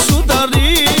արի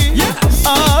շուտարի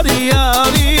արի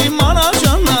արի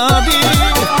մանաջանադի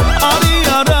արի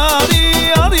արի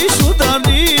արի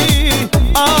շուտարի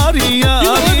արի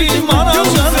արի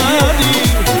մանաջանադի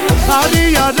արի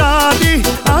արի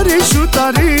արի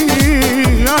շուտարի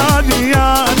արի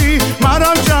արի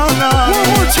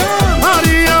մանաջանադի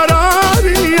արի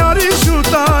արի արի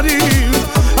շուտարի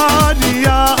արի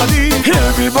արի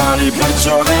Everybody put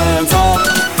your hands up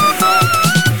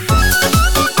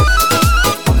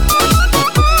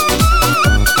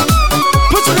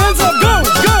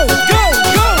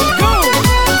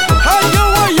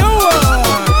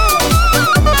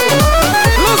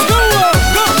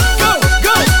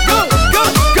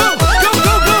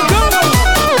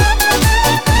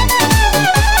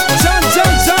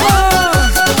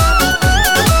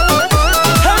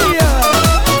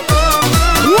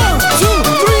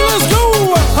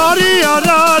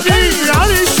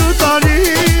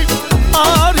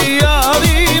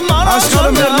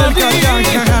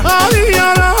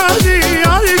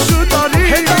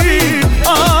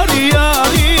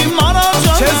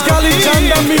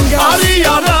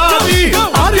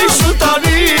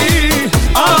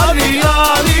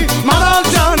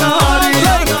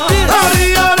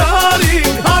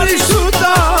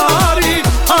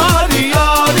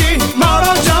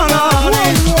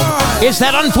It's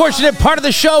that unfortunate part of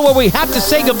the show where we have to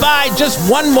say goodbye.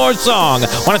 Just one more song.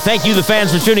 Want to thank you, the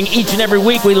fans, for tuning each and every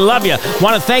week. We love you.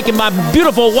 Want to thank my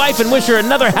beautiful wife and wish her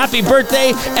another happy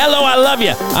birthday. Elo, I love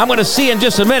you. I'm going to see you in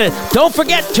just a minute. Don't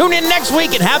forget, tune in next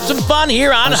week and have some fun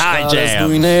here on High Jam.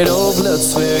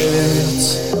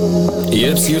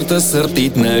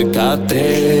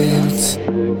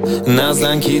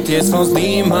 Նազանքիդ ես ոնց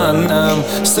դիմանամ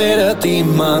Սերդ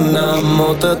իմանամ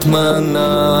մոտդ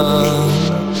մնամ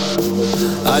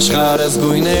Աշխարհս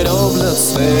գույներով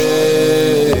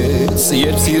լցվեց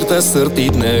Երբ սիրտը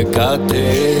սրտիդ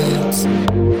նկատեց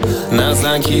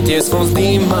Նազանքիդ ես ոնց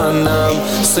դիմանամ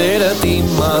Սերդ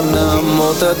իմանամ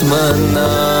մոտդ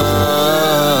մնամ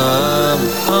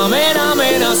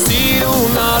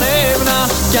Ամենասիրուն արևնա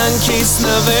Կյանքիս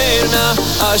նվերնա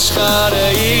աշխարհը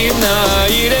իմնա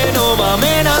Իրենով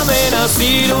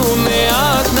ամենասիրուն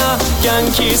էակնա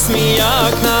Կյանքիս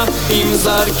միակնա իմ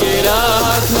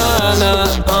զարկերակնա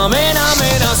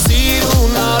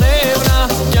Ամենասիրուն արևնա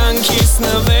Կյանքիս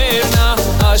նվերնա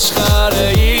աշխարհը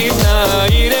իմնա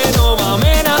Իրենով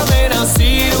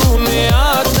ամենասիրուն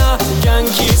էակնա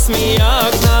Կյանքիս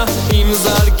միակնա իմ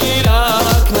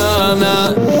զարկերակնա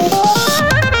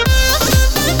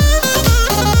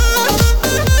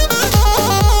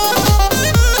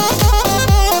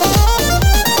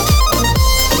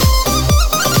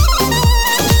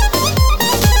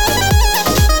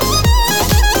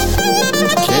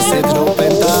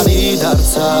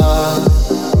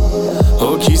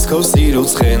Հոգիս քո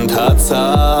սիրուց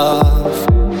խենթացավ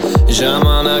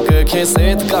Ժամանակը քեզ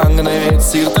հետ կանգնեց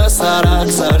Սիրտս արագ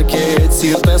զարկեց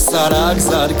Սիրտս արագ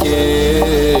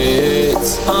զարկեց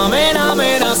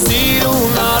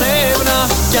Ամենասիրուն արևնա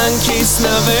Կյանքիս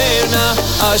նվերնա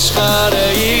Աշխարհը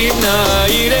իմնա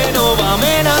Իրենով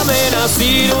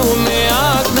ամենասիրուն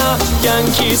էակնա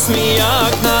Կյանքիս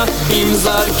միակնա Իմ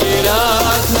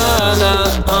զարկերակնա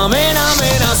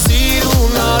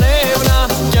Ամենասիրուն արևնա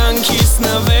Կյանքիս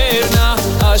նվերնա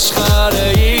Աշխարհը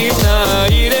իմնա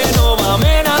Իրենով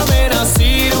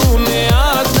ամենասիրուն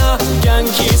էակնա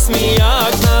Կյանքիս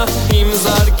միակնա Իմ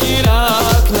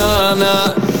զարկերակնա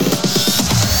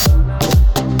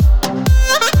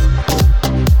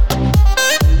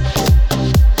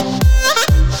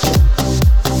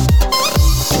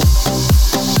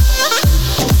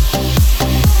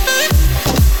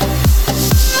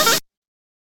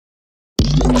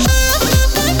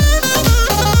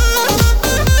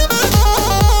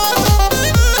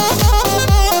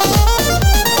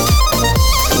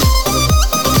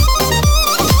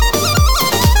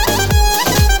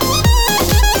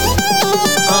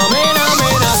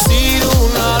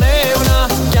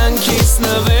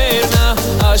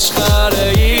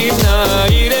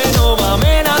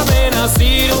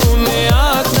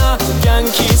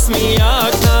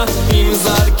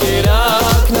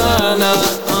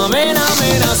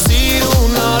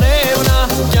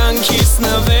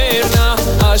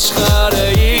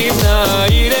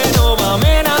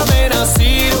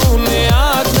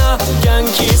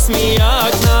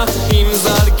Miakna, im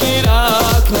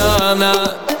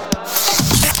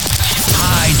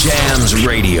Friends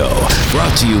Radio.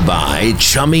 Brought to you by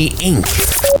Chummy Inc.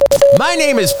 My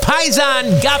name is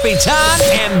Paisan Gapitan,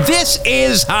 and this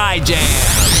is High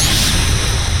Jam.